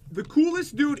down. The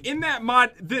coolest dude in that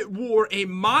mod that wore a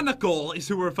monocle is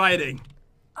who we're fighting.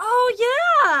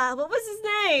 Oh, yeah. What was his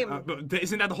name? But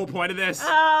isn't that the whole point of this?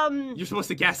 You're supposed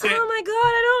to guess it? Oh my god,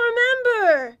 I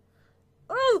don't remember.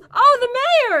 Oh,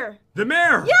 the mayor. The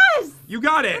mayor! Yes! You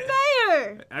got it! The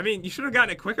mayor! I mean, you should have gotten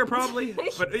it quicker, probably.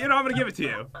 But, you know, I'm going to give it to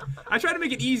you. I try to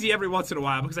make it easy every once in a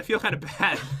while because I feel kind of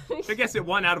bad. I guess it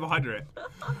 1 out of 100.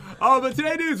 Oh, but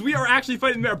today, dudes, we are actually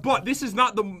fighting the mayor. But this is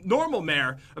not the normal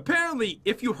mayor. Apparently,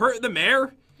 if you hurt the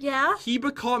mayor, Yeah? he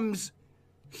becomes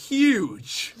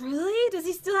huge. Really? Does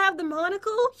he still have the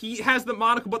monocle? He has the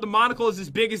monocle, but the monocle is as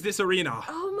big as this arena.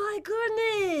 Oh my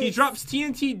goodness. He drops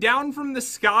TNT down from the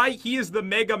sky. He is the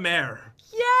Mega Mare.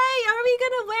 Yay! Are we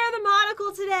gonna wear the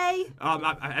monocle today?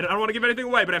 I don't want to give anything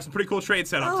away, but I have some pretty cool trades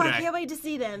set up today. I can't wait to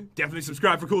see them. Definitely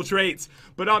subscribe for cool trades.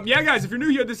 But yeah, guys, if you're new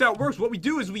here, this is how it works. What we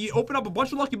do is we open up a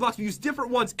bunch of lucky blocks. We use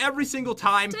different ones every single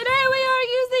time. Today we are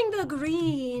using the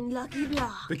green lucky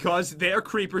block. Because they are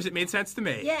creepers, it made sense to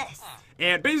me. Yes.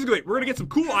 And basically, we're gonna get some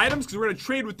cool items because we're gonna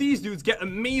trade with these dudes, get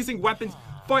amazing weapons,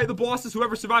 fight the bosses.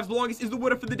 Whoever survives the longest is the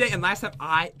winner for the day. And last time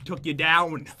I took you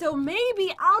down. So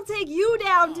maybe I'll take you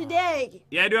down today.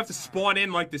 Yeah, I do have to spawn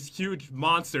in like this huge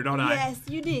monster, don't I? Yes,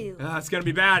 you do. It's gonna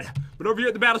be bad. But over here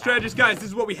at the Battle Strategist, guys, this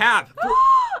is what we have.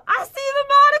 I see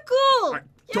the monocle.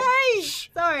 Right, Yay!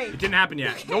 shh. Sorry. It didn't happen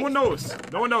yet. No one knows.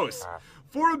 No one knows.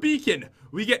 For a beacon,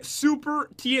 we get Super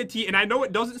TNT, and I know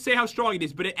it doesn't say how strong it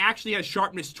is, but it actually has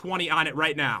sharpness 20 on it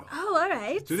right now. Oh, all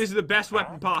right. So this is the best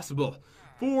weapon possible.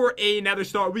 For a Nether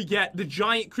Star, we get the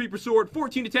Giant Creeper Sword,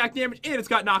 14 attack damage, and it's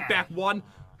got knockback 1.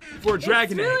 For a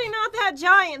Dragon It's really Egg, not that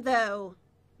giant, though.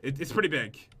 it's pretty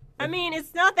big. I mean,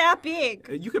 it's not that big.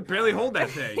 You could barely hold that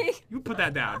thing. You put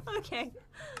that down. Okay.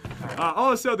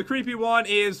 Also, the creepy one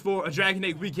is for a Dragon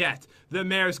Egg, we get the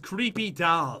Mare's Creepy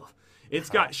Doll. It's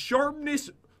got sharpness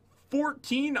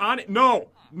 14 on it. No,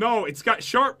 it's got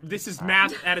this is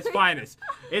math at its finest.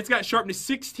 It's got sharpness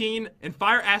 16 and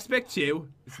fire aspect 2.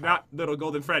 It's not little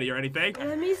Golden Freddy or anything.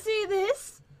 Let me see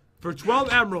this. For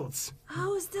 12 emeralds.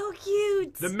 Oh, so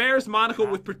cute. The Mare's monocle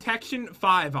with protection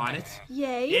 5 on it.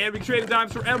 Yay. And we traded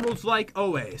dimes for emeralds like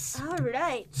always. All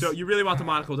right. So you really want the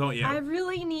monocle, don't you? I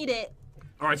really need it.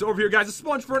 All right, so over here, guys, a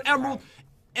sponge for an emerald,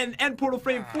 an end portal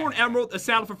frame for an emerald, a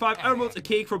saddle for 5 emeralds, a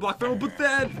cake for a block of emerald, but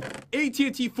then a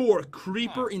TNT 4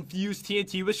 creeper infused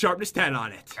TNT with sharpness 10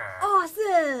 on it.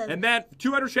 Awesome. And then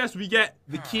 2 ender chests, we get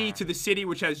the key to the city,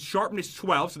 which has sharpness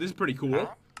 12, so this is pretty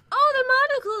cool. Oh,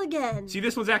 the monocle again. See,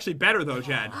 this one's actually better, though,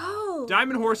 Jen. Oh.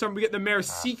 Diamond Horse Armor, we get the Mare's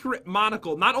secret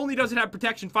monocle. Not only does it have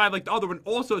protection 5 like the other one,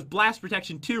 also has blast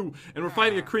protection 2, and we're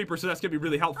fighting a creeper, so that's going to be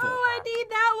really helpful. Oh, I need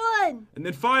that one. And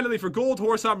then finally, for Gold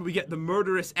Horse Armor, we get the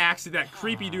murderous axe of that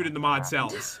creepy dude in the mod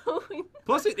cells.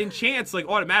 Plus, it enchants, like,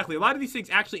 automatically. A lot of these things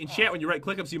actually enchant when you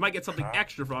right-click them, so you might get something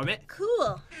extra from it.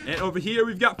 Cool. And over here,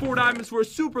 we've got 4 diamonds for a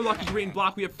super lucky green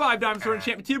block. We have 5 diamonds for an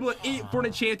enchantment table and 8 for an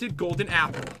enchanted golden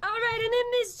apple. All right, and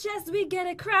in this chest we get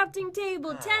a crafting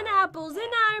table, 10 apples, an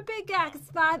iron pickaxe,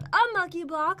 5 unlucky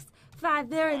blocks, 5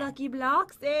 very lucky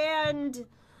blocks, and...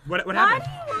 What Why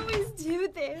happened? do you always do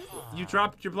this? You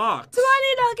dropped your blocks. 20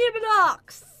 lucky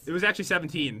blocks. It was actually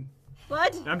 17.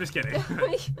 What? I'm just kidding.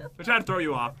 I'm trying to throw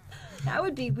you off. That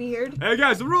would be weird. Hey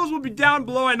guys, the rules will be down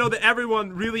below. I know that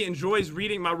everyone really enjoys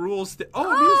reading my rules. Music.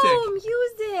 Oh,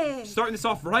 music. Starting this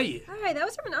off right. All right, that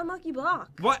was from an unlucky block.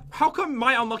 What? How come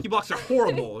my unlucky blocks are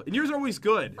horrible and yours are always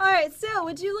good? All right, so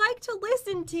would you like to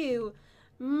listen to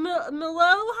Mellow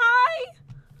High,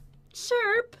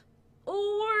 Chirp,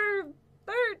 or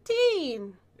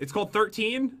 13? It's called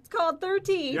 13? It's called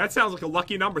 13. Yeah, that sounds like a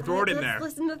lucky number. Throw it in there.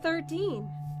 Let's listen to 13.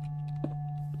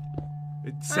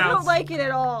 It sounds... I don't like it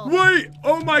at all. Wait!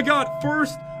 Oh my god!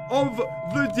 First of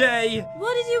the day.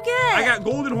 What did you get? I got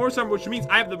golden horse armor, which means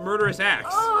I have the murderous axe.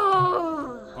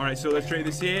 Oh. Alright, so let's trade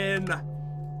this in.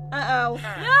 Uh-oh.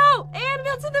 No!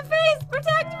 Anvil to the face!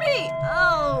 Protect me!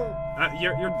 Oh.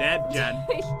 You're dead, Jen.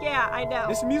 Yeah, I know.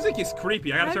 This music is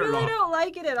creepy. I gotta turn it really off. don't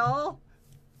like it at all.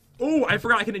 Oh, I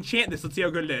forgot I can enchant this. Let's see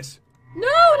how good it is. No,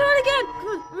 not again!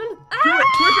 Do it,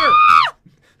 quicker!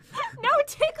 No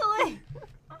tickling!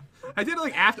 I did it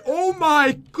like after. Oh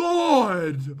my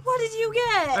god! What did you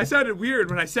get? I sounded weird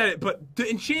when I said it, but the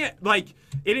enchant, like,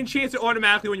 it enchants it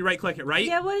automatically when you right click it, right?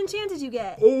 Yeah, what enchant did you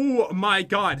get? Oh my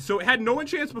god. So it had no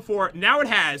enchants before. Now it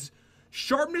has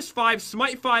Sharpness 5,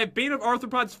 Smite 5, Bane of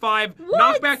Arthropods 5,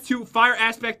 What? Knockback 2, Fire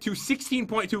Aspect 2,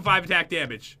 16.25 attack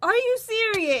damage. Are you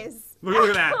serious? Look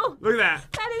at that. Look at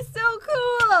that. That is so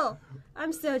cool.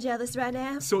 I'm so jealous right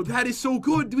now. So that is so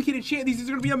good. We can enchant these. These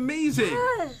are going to be amazing.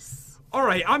 Yes. All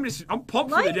right, I'm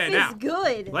pumped for the Life day is now.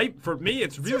 good. Life, for me,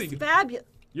 it's really Just good. fabulous.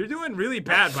 You're doing really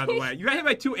bad, by the way. You got hit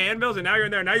by 2 anvils, and now you're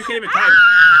in there. Now you can't even type.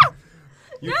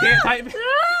 You can't type.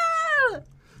 No.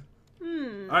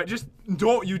 All right, just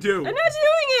don't you do. I'm not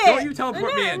doing it. Don't you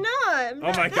teleport me in. No, I'm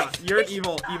Oh my not. god, you're an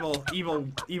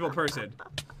evil person.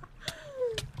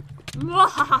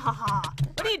 What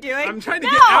are you doing? I'm trying to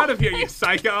get out of here, you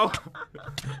psycho.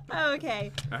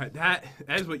 Okay. All right, that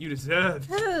is what you deserve.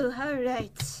 Oh, all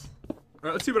right. All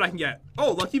right, let's see what I can get.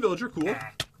 Oh, lucky villager, cool.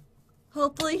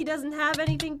 Hopefully he doesn't have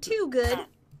anything too good.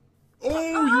 Oh,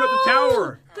 you at the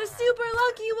tower. The super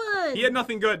lucky one. He had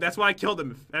nothing good. That's why I killed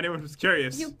him, if anyone was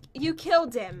curious. You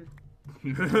killed him.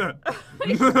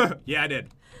 Yeah, I did.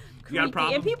 You got a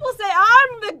problem? And people say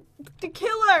I'm the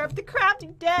killer of the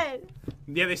crafting dead.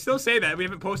 Yeah, they still say that. We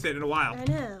haven't posted it in a while. I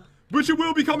know. Which it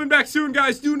will be coming back soon,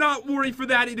 guys. Do not worry for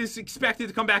that. It is expected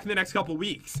to come back in the next couple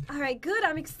weeks. All right, good.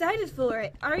 I'm excited for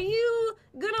it. Are you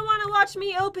gonna want to watch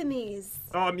me open these?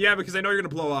 Yeah, because I know you're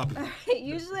gonna blow up. All right.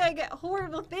 Usually I get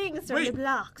horrible things from the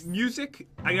blocks. Music?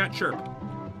 I got chirp.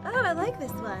 Oh, I like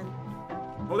this one.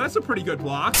 Oh, that's a pretty good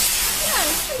block. Yeah,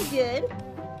 it's pretty good.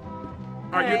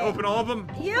 All right, you gonna open all of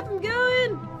them? Yep, I'm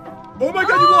going. Oh my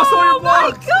God, you lost all your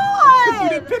blocks! Oh my God! You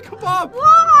didn't pick them up.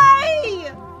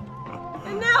 Why?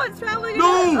 And now it's probably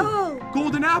gonna... No!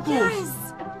 Golden apples!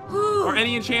 Yes! Are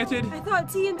any enchanted? I thought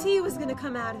TNT was gonna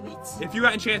come out of it. If you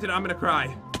got enchanted, I'm gonna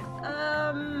cry.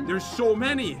 There's so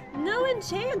many. No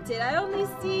enchanted. I only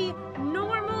see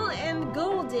normal and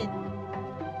golden.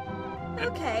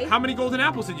 Okay. How many golden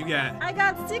apples did you get? I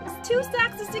got 2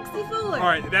 stacks of 64. All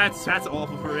right, that's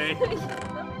awful for me.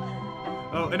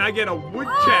 Oh, and I get a wood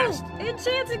chest.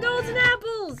 Enchanted golden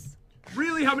apples.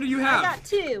 Really? How many do you have? I got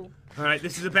 2. All right,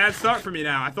 this is a bad start for me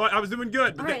now. I thought I was doing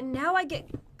good. All right, now I get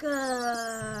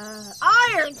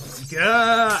iron.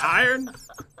 Iron?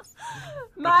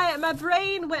 My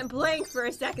brain went blank for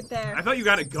a second there. I thought you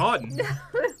got a gun.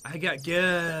 I got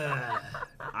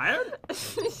iron?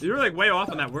 You were like way off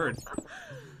on that word. All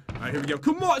right, here we go.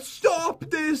 Come on, stop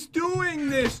doing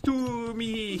this to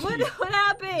me. What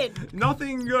happened?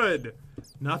 Nothing good.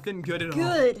 Nothing good at all.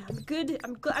 Good. I'm good.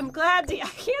 I'm glad to. I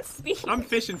can't speak. I'm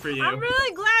fishing for you. I'm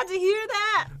really glad to hear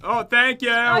that. Oh, thank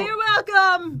you. Oh, you're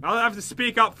welcome. I'll have to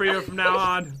speak up for you from now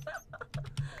on.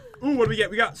 Ooh, what do we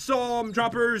get? We got some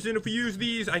droppers, and if we use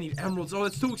these, I need emeralds. Oh,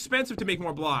 it's too expensive to make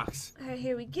more blocks. All right,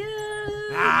 here we go.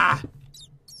 Ah.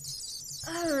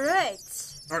 All right.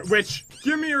 All right, Witch,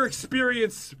 give me your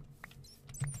experience.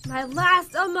 My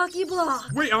last unlucky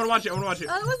block. Wait, I want to watch it. I want to watch it.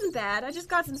 Oh, it wasn't bad. I just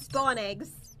got some spawn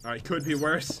eggs. All right, could be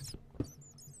worse.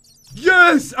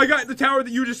 Yes! I got the tower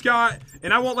that you just got,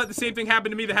 and I won't let the same thing happen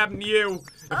to me that happened to you.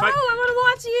 I want to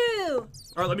watch you.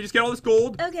 All right, let me just get all this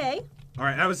gold. Okay. All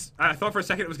right, I thought for a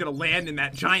second it was going to land in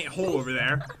that giant hole over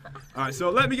there. All right,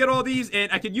 so let me get all these,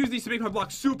 and I could use these to make my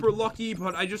block super lucky,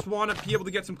 but I just want to be able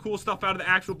to get some cool stuff out of the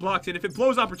actual blocks, and if it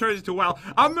blows up or turns into a well,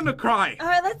 I'm going to cry. All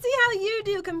right, let's see how you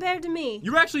do compared to me.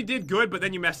 You actually did good, but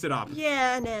then you messed it up.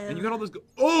 Yeah, I know. And you got all this...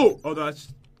 Oh,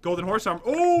 that's golden horse armor.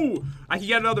 Oh, I can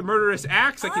get another murderous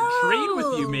axe. I can trade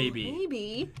with you, maybe.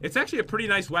 Maybe. It's actually a pretty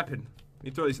nice weapon. Let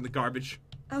me throw these in the garbage.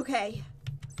 Okay.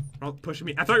 Don't push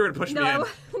me. I thought you were going to push me in.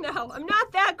 No, I'm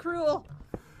not that cruel.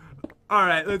 All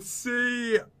right, let's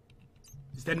see.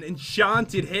 Is that an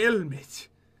enchanted helmet?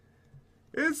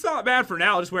 It's not bad for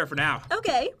now. I'll just wear it for now.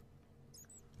 Okay.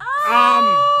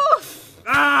 I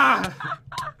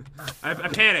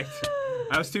panicked.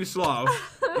 I was too slow.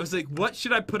 I was like, what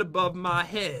should I put above my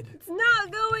head? It's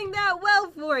not going that well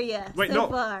for you so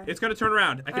far. It's going to turn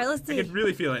around. All right, let's see. I can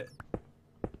really feel it.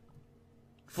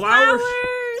 Flowers.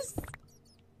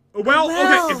 Well,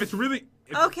 okay, if it's really...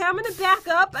 Okay, I'm gonna back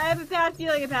up. I have a bad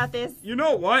feeling about this. You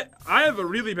know what? I have a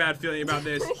really bad feeling about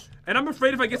this. And I'm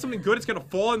afraid if I get something good, it's gonna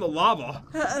fall in the lava.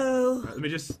 Uh-oh. Let me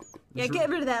just... Yeah, get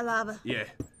rid of that lava. Yeah.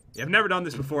 I've never done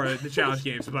this before in the challenge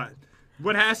games, but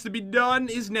what has to be done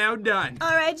is now done.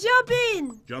 All right, jump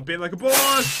in. Jump in like a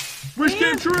boss. Wish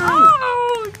came true.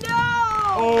 Oh, no.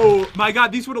 Oh, my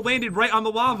God. These would have landed right on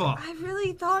the lava. I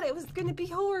really thought it was gonna be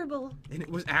horrible. And it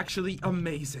was actually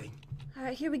amazing. All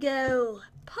right, here we go.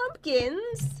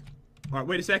 Pumpkins. All right,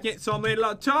 wait a second. So I'm landing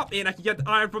on top, and I can get the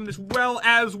iron from this well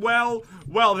as well.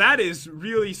 Well, that is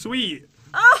really sweet.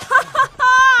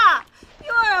 Oh,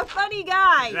 you are a funny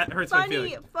guy. That hurts my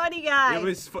feelings. Funny guy. It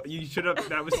was. You should have.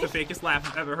 That was the fakest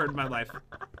laugh I've ever heard in my life.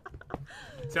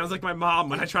 Sounds like my mom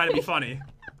when I try to be funny.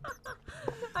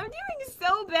 I'm doing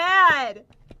so bad.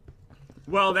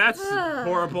 Well, that's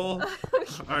horrible.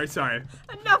 All right, sorry.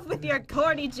 Enough with your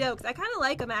corny jokes. I kind of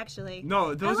like them, actually.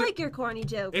 No, those I like your corny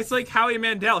jokes. It's like Howie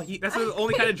Mandel. That's the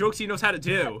only kind of jokes he knows how to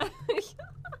do.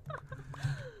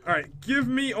 All right, give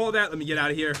me all that. Let me get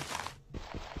out of here.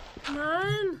 Come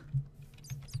on.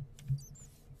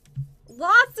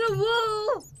 Lots of wool.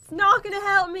 It's not going to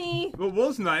help me. Well,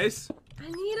 wool's nice. I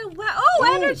need a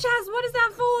ender chest. What is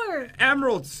that for?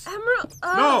 Emeralds. Emerald.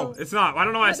 Oh. No, it's not. I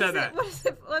don't know why I said that. What is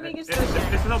it? Let me just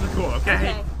It's something cool,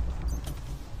 okay?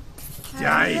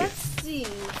 Die. Let's see.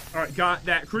 All right, got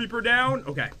that creeper down.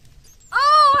 Okay.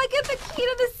 Oh, I get the key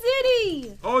to the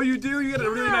city. Oh, you do? You get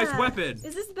a really nice weapon.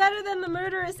 Is this better than the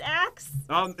murderous axe?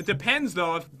 It depends,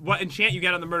 though, what enchant you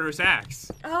get on the murderous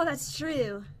axe. Oh, that's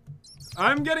true.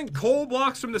 I'm getting coal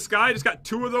blocks from the sky. I just got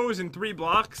 2 of those in 3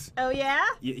 blocks. Oh, yeah?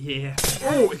 Yeah.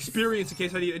 Oh, experience in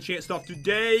case I need enchant stuff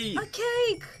today. A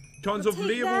cake. Tons I'll of take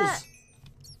labels. that.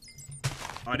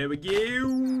 Oh, there we go.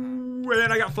 And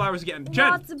then I got flowers again.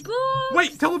 Jen, Lots of books.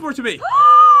 wait, teleport to me.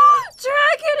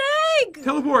 Dragon egg.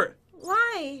 Teleport.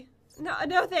 Why?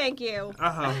 No, thank you.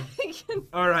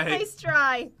 All right. Nice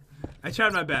try. I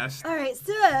tried my best. All right,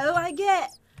 so I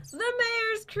get the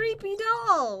mayor's creepy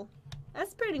doll.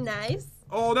 That's pretty nice.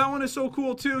 Oh, that one is so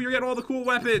cool too. You're getting all the cool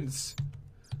weapons.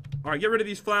 All right, get rid of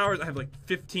these flowers. I have like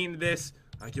 15 of this.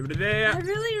 All right, get rid of that. I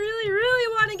really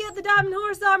want to get the diamond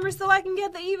horse armor so I can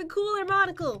get the even cooler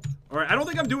monocle. All right, I don't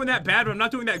think I'm doing that bad, but I'm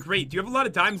not doing that great. Do you have a lot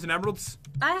of diamonds and emeralds?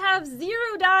 I have 0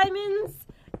 diamonds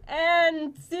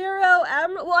and 0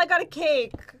 emerald. Well, I got a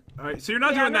cake. All right, so you're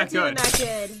not doing that good.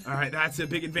 All right, that's a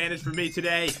big advantage for me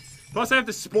today. Plus, I have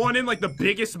to spawn in like the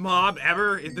biggest mob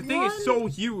ever. The thing is so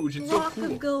huge and so Block cool.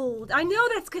 of gold. I know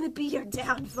that's gonna be your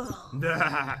downfall.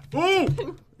 Oh!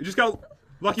 You just got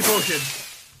lucky potion.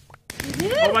 You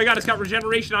did? Oh my god, it's got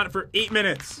regeneration on it for 8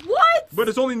 minutes. What? But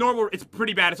it's only normal. It's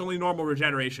pretty bad. It's only normal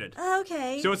regeneration.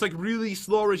 Okay. So it's like really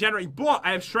slow regenerating. But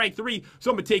I have strength 3,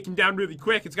 so I'm gonna take him down really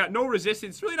quick. It's got no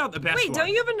resistance. It's really not the best Wait, one. don't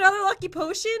you have another lucky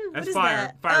potion? That's what is fire.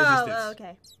 that? Fire resistance. Oh,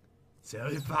 okay. So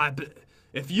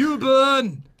if you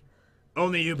burn,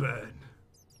 only you burn.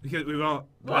 Because we won't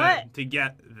burn to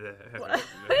get the...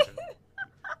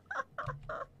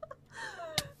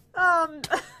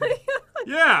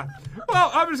 Yeah.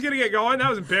 Well, I'm just gonna get going. That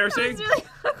was embarrassing. That was really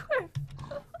awkward.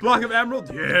 Block of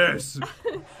emerald? Yes.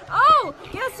 Oh,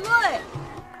 guess what?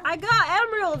 I got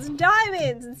emeralds and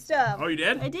diamonds and stuff. Oh, you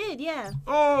did? I did, yeah.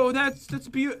 Oh, that's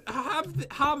beautiful. Have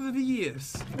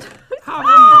these. Have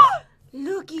these.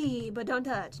 Looky, but don't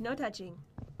touch. No touching.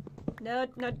 No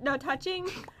touching.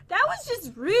 That was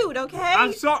just rude, okay?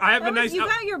 I'm sorry. I have a nice... You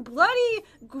got your bloody,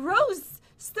 gross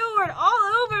sword all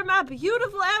over my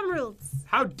beautiful emeralds.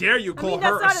 How dare you call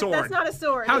her a sword? That's not a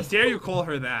sword. How dare you call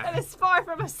her that? That is far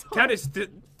from a sword. That is...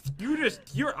 You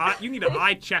need an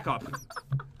eye checkup.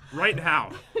 Right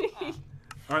now.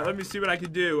 Alright, let me see what I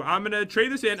can do. I'm gonna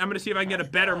trade this in. I'm gonna see if I can get a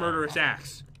better murderous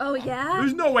axe. Oh, yeah?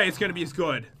 There's no way it's gonna be as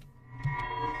good.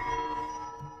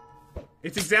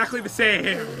 It's exactly the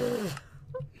same.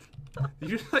 Did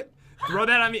you just, like, throw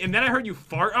that on me? And then I heard you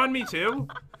fart on me, too?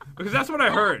 Because that's what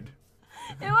I heard.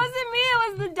 It wasn't me, it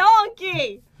was the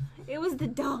donkey. It was the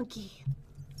donkey.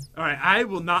 Alright,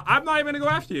 I'm not even gonna go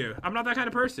after you. I'm not that kind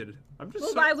of person. I'm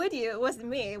just why would you? It wasn't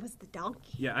me, it was the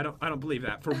donkey. Yeah, I don't believe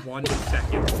that for 1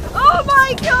 second. Oh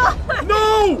my god!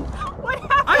 No! What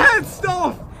happened? I had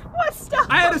stuff! What stuff?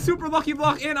 I had a super lucky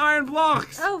block and iron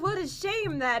blocks! Oh, what a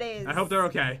shame that is. I hope they're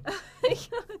okay.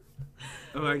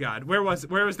 Oh my god. Where was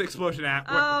the explosion at?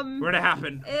 Where'd it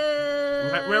happen?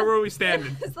 Where were we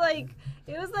standing?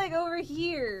 It was like over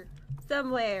here.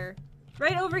 Somewhere.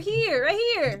 Right over here. Right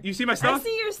here. You see my stuff? I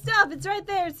see your stuff. It's right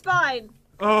there. It's fine.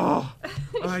 Oh.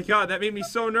 Oh my god, that made me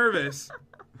so nervous.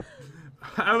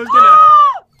 I was gonna...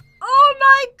 Oh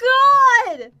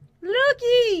my god!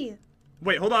 Looky!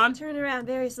 Wait, hold on. Turn around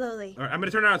very slowly. Alright, I'm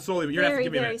gonna turn around slowly, but you're gonna have to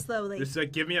give me a minute. Very slowly.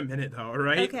 Just give me a minute though,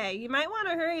 alright? Okay, you might want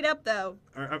to hurry it up though.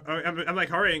 I'm like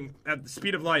hurrying at the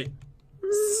speed of light.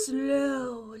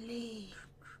 Slowly.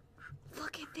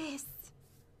 Look at this.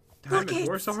 Diamond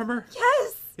horse armor?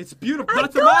 Yes! It's beautiful. I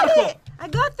That's a monocle! I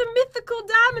got the mythical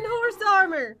diamond horse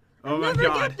armor. Oh my never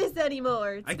god. get this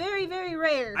anymore. It's very, very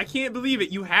rare. I can't believe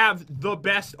it. You have the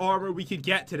best armor we could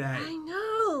get today. I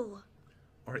know.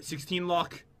 Alright, 16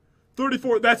 luck.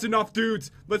 34, that's enough, dudes.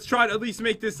 Let's try to at least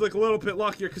make this look a little bit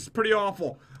luckier, because it's pretty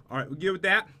awful. Alright, we good with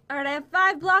that? Alright, I have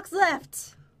 5 blocks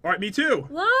left. Alright, me too.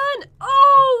 1.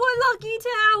 Oh, a lucky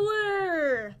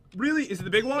tower. Really? Is it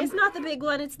the big one? It's not the big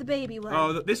one, it's the baby one.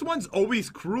 Oh, this one's always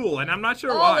cruel, and I'm not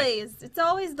sure why. Always. It's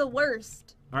always the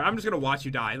worst. Alright, I'm just gonna watch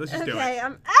you die. Let's just do it. Okay,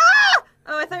 Ah!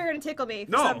 Oh, I thought you were gonna tickle me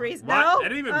for some reason. What? No? I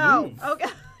didn't even move. Okay.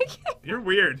 You're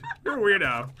weird. You're a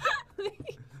weirdo.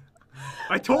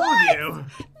 I told you. No!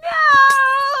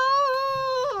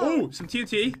 Oh, some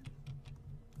TNT.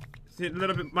 A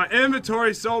little bit. My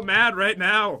inventory's so mad right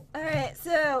now. Alright,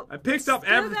 so I picked up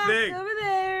go everything. back over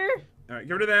there. Alright,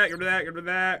 get rid of that, get rid of that, get rid of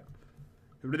that.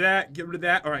 Get rid of that, get rid of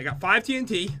that. Alright, I got 5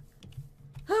 TNT.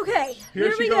 Okay,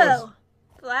 here we go.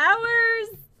 Flowers.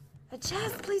 A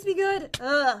chest, please be good.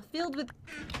 Ugh, filled with...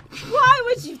 Why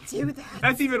would you do that?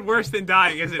 That's even worse than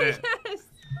dying, isn't it? Yes.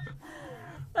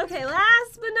 Okay,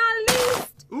 last but not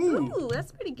least. Ooh. Ooh,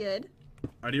 that's pretty good.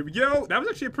 Alright, here we go. That was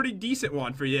actually a pretty decent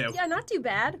one for you. Yeah, not too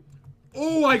bad.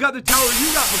 Oh, I got the tower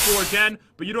you got before, Jen.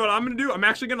 But you know what I'm gonna do? I'm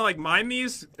actually gonna like mine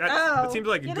these. That seems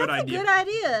like a good idea. That's a good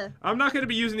idea. I'm not gonna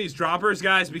be using these droppers,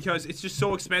 guys, because it's just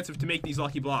so expensive to make these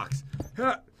lucky blocks.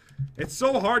 It's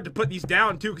so hard to put these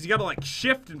down, too, because you gotta, like,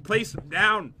 shift and place them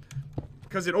down.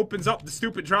 Because it opens up the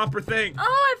stupid dropper thing. Oh,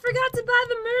 I forgot to buy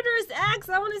the murderous axe.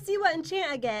 I want to see what enchant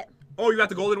I get. Oh, you got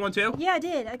the golden one, too? Yeah, I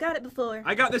did. I got it before.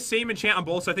 I got the same enchant on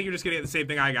both, so I think you're just gonna get the same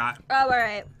thing I got. Oh,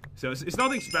 alright. So it's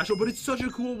nothing special, but it's such a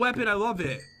cool weapon. I love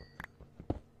it.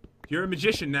 You're a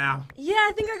magician now. Yeah,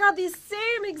 I think I got these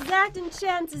same exact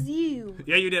enchants as you.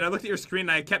 Yeah, you did. I looked at your screen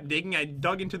and I kept digging. I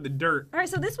dug into the dirt. Alright,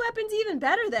 so this weapon's even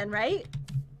better then, right?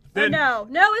 Then, or no.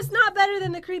 No, it's not better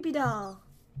than the creepy doll.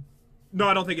 No,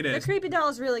 I don't think it The is. creepy doll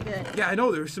is really good. Yeah, I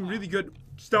know. There's some really good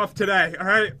stuff today. All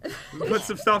right? Put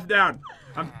some stuff down.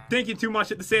 I'm thinking too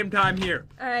much at the same time here.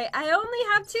 Alright, I only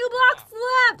have 2 blocks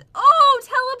left. Oh,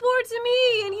 teleport to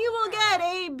me and you will get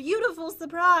a beautiful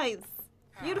surprise.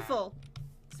 Beautiful.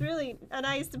 It's really a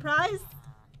nice surprise.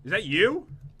 Is that you?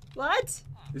 What?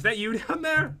 Is that you down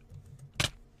there?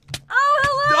 Oh,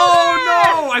 hello Oh,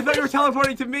 there! no! I thought you were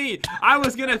teleporting to me. I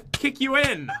was going to kick you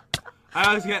in.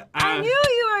 I I knew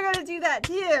you were going to do that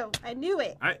too. I knew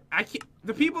it. I can't,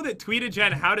 the people that tweeted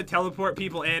Jen how to teleport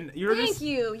people in, you're Thank just...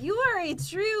 you. You are a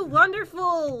true,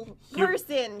 wonderful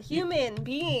person, human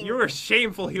being. You're a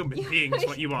shameful human being is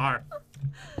what you are.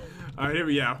 All right, here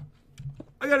we go.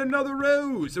 I got another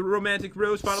rose. A romantic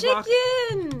rose bottle box.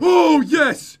 Chicken! Oh,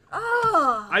 yes!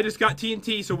 Oh. I just got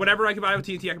TNT, so whatever I can buy with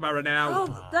TNT, I can buy right now.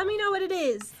 Oh, let me know what it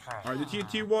is. All right, the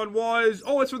TNT one was...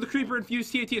 Oh, it's for the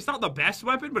creeper-infused TNT. It's not the best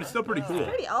weapon, but it's still pretty cool.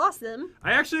 Pretty awesome.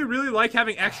 I actually really like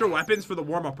having extra weapons for the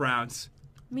warm-up rounds.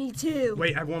 Me too.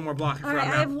 Wait, I have one more block. All right,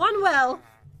 I have one well.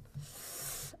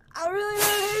 I really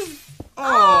want this.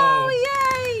 Oh!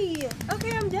 Yay!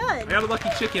 Okay, I'm done. I got a lucky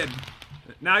chicken.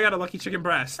 Now I got a lucky chicken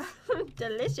breast.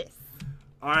 Delicious.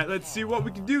 All right, let's see what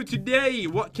we can do today.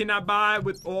 What can I buy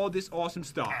with all this awesome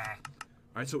stuff? All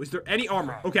right, so is there any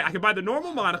armor? Okay, I can buy the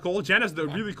normal monocle. Jen has the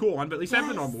really cool one, but at least I have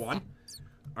the normal one.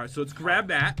 All right, so let's grab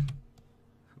that.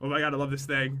 Oh my god, I love this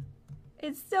thing.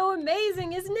 It's so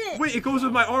amazing, isn't it? Wait, it goes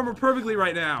with my armor perfectly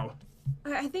right now.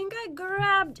 All right, I think I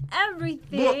grabbed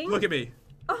everything. Look at me.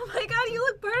 Oh my god, you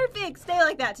look perfect. Stay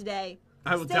like that today.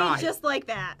 I will Stay die. just like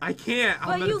that. I can't. I'm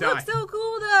But gonna you die. look so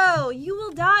cool though. You will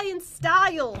die in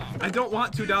style. I don't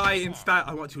want to die in style.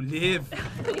 I want to live.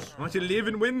 I want to live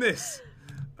and win this.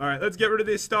 All right, let's get rid of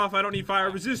this stuff. I don't need fire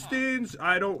resistance.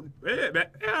 I don't.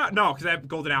 No, because I have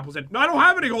golden apples. No, I don't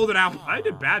have any golden apples. I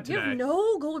did bad You today. have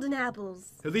no golden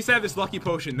apples. At least I have this lucky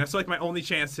potion. That's like my only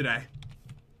chance today.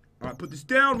 All right, put this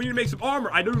down. We need to make some armor.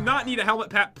 I do not need a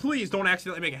helmet, Pat. Please don't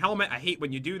accidentally make a helmet. I hate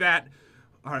when you do that.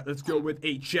 All right, let's go with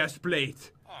a chest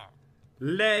plate.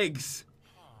 Legs.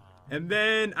 And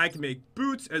then I can make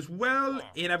boots as well.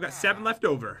 And I've got 7 left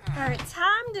over. All right,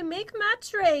 time to make my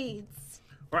trades.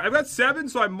 All right, I've got 7,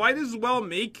 so I might as well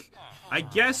make, I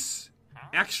guess,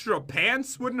 extra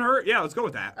pants wouldn't hurt. Yeah, let's go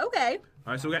with that. Okay.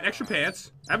 All right, so we got extra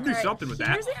pants. I have to do All right, something with that.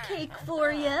 Here's a cake for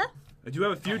you. I do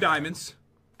have a few diamonds,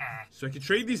 so I can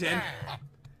trade these in.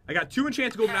 I got 2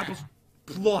 enchanted golden apples,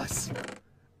 plus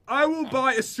I will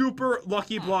buy a super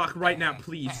lucky block right now,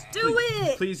 please. Do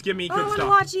it! Please give me Oh, good I want to stuff.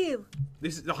 watch you.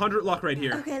 This is 100 luck right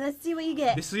here. Okay, let's see what you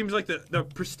get. This seems like the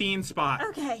pristine spot.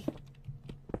 Okay.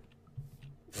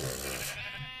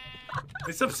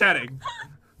 It's upsetting.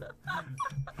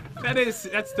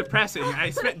 That's depressing. I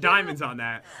spent diamonds on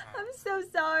that. I'm so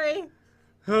sorry.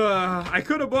 I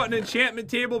could have bought an enchantment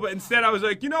table, but instead I was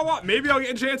like, you know what? Maybe I'll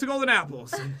get enchanted golden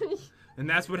apples. And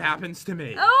that's what happens to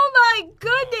me. Oh my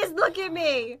goodness, look at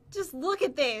me. Just look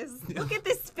at this. Look at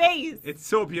this face. It's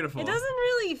so beautiful. It doesn't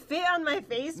really fit on my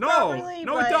face No, properly.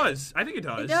 no, but... it does. I think it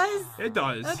does. It does? It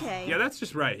does. Okay. Yeah, that's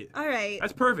just right. All right.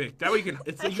 That's perfect. That way you can.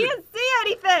 I can't see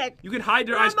anything. You can hide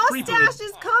your My eyes creepily. mustache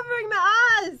is covering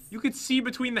my eyes. You could see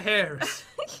between the hairs.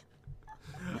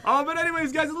 But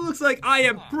anyways, guys, it looks like I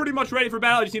am pretty much ready for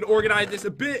battle. I just need to organize this a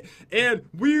bit, and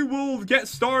we will get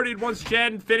started once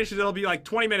Jen finishes. It'll be like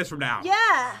 20 minutes from now.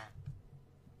 Yeah.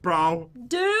 Bro.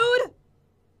 Dude.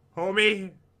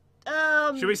 Homie.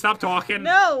 Should we stop talking?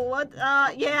 No. What?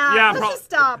 Yeah. Let's just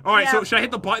stop. All right. Yeah. So should I hit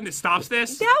the button that stops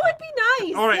this? That would be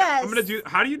nice. All right. Yes. I'm gonna do.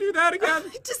 How do you do that again?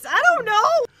 I don't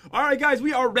know. All right, guys,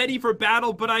 we are ready for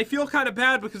battle, but I feel kind of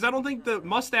bad because I don't think the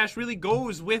mustache really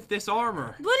goes with this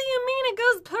armor. What do you mean it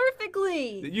goes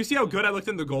perfectly? You see how good I looked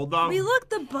in the gold, though? We look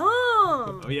the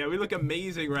bomb. Oh, yeah, we look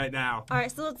amazing right now. All right,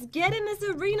 so let's get in this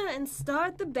arena and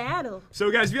start the battle.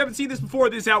 So, guys, if you haven't seen this before,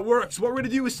 this is how it works. What we're going to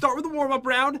do is start with a warm-up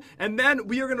round, and then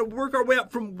we are going to work our way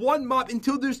up from one mob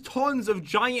until there's tons of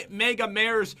giant mega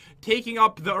mares taking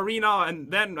up the arena,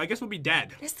 and then I guess we'll be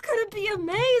dead. It's going to be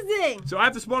amazing. So I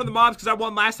have to spawn in the mobs because I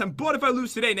won last time, but if I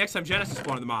lose today, next time Jen has to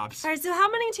spawn in the mobs. All right, so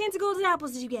how many enchanted golden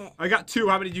apples did you get? I got 2.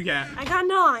 How many did you get? I got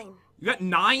 9. You got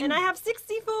 9? And I have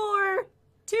 64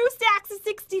 2 stacks of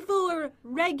 64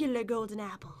 regular golden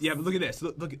apples. Yeah, but look at this.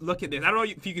 Look at this. I don't know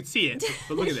if you can see it,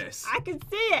 but look at this. I can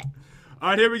see it.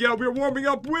 All right, here we go. We're warming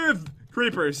up with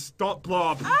creepers. Don't blow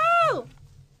up. Oh!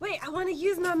 Wait, I want to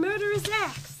use my murderous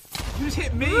axe. You just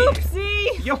hit me.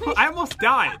 Oopsie. Yo, I almost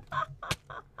died.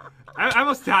 I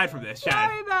almost died from this, Chad.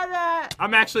 Sorry about that.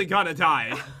 I'm actually gonna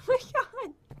die. Oh my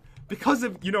god. Because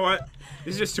of, you know what?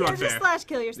 This is just too unfair. Just slash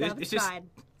kill yourself. It's fine.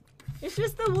 It's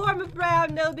just the warm-up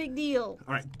round, no big deal.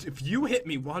 All right, if you hit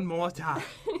me one more time,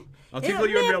 I'll Hit tickle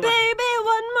you in me, real life. baby,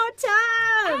 one more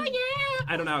time. Oh, yeah.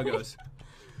 I don't know how it goes.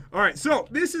 All right, so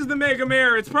this is the Mega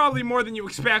Mirror. It's probably more than you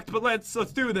expect, but let's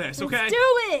do this, okay? Let's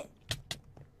do it.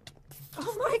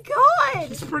 Oh my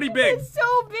god. It's pretty big. It's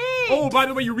so big. Oh, by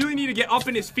the way, you really need to get up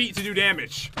in his feet to do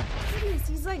damage. Goodness,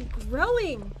 he's like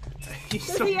growing. He's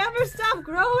Does so... he ever stop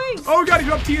growing? Oh god, he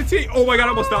dropped TNT. Oh my god, I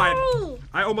almost died. Oh.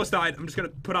 I almost died. I'm just gonna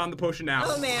put on the potion now.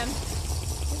 Oh man,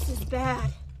 this is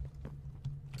bad.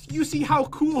 You see how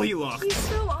cool he looks. He's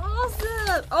so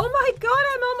awesome. Oh my god,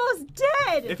 I'm almost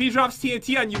dead. If he drops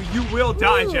TNT on you, you will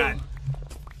die, Ooh. Chad.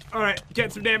 All right,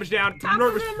 get some damage down. Top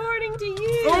of the morning to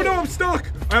you. Oh no, I'm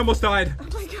stuck. I almost died. Oh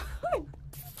my god.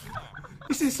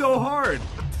 This is so hard.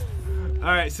 All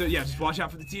right, so yeah, just watch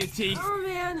out for the TNT. Oh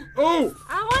man. Oh,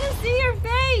 I want to see your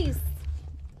face.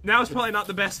 now's probably not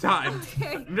the best time.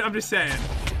 Okay. I'm just saying.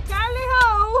 Tally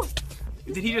ho.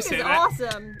 Did he just say This is that?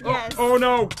 awesome. Yes. Oh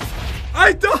no,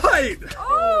 I died.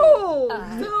 Oh.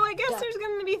 So I guess there's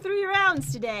going to be 3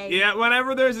 rounds today. Yeah,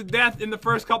 whenever there's a death in the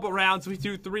first couple rounds, we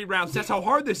do 3 rounds. That's how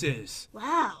hard this is.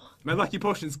 Wow. My lucky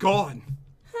potion's gone.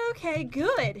 Okay,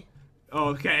 good.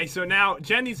 Okay, so now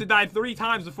Jen needs to die 3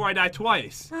 times before I die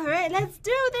twice. All right, let's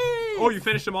do this. Oh, you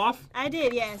finished him off? I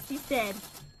did, yes. He's dead.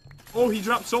 Oh, he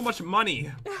dropped so much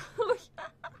money.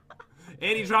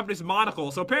 And he dropped his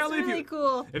monocle. So apparently That's really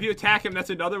cool. if you attack him,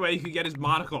 that's another way you can get his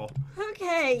monocle.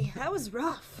 Okay, that was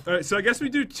rough. Alright, so I guess we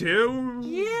do 2.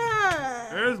 Yeah.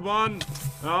 There's 1.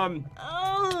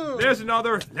 Oh. There's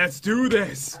another. Let's do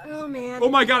this. Oh, man. Oh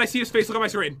my god, I see his face. Look at my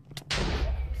screen.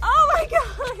 Oh, my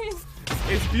God.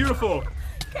 It's beautiful.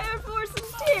 Care for some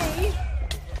tea?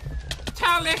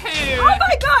 Tally ho! Oh,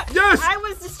 my God. Yes. I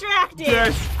was distracted.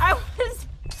 Yes. I was...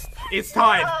 It's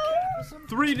tied.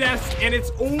 3 deaths and it's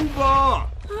over.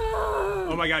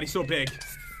 Oh my god, he's so big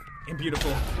and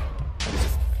beautiful.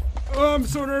 Oh, I'm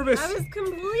so nervous. I was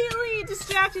completely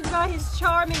distracted by his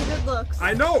charming good looks.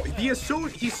 I know. He's so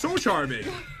charming.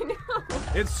 I know.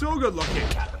 It's so good looking.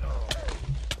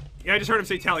 Yeah, I just heard him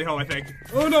say tally ho, I think.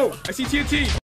 Oh no, I see TNT.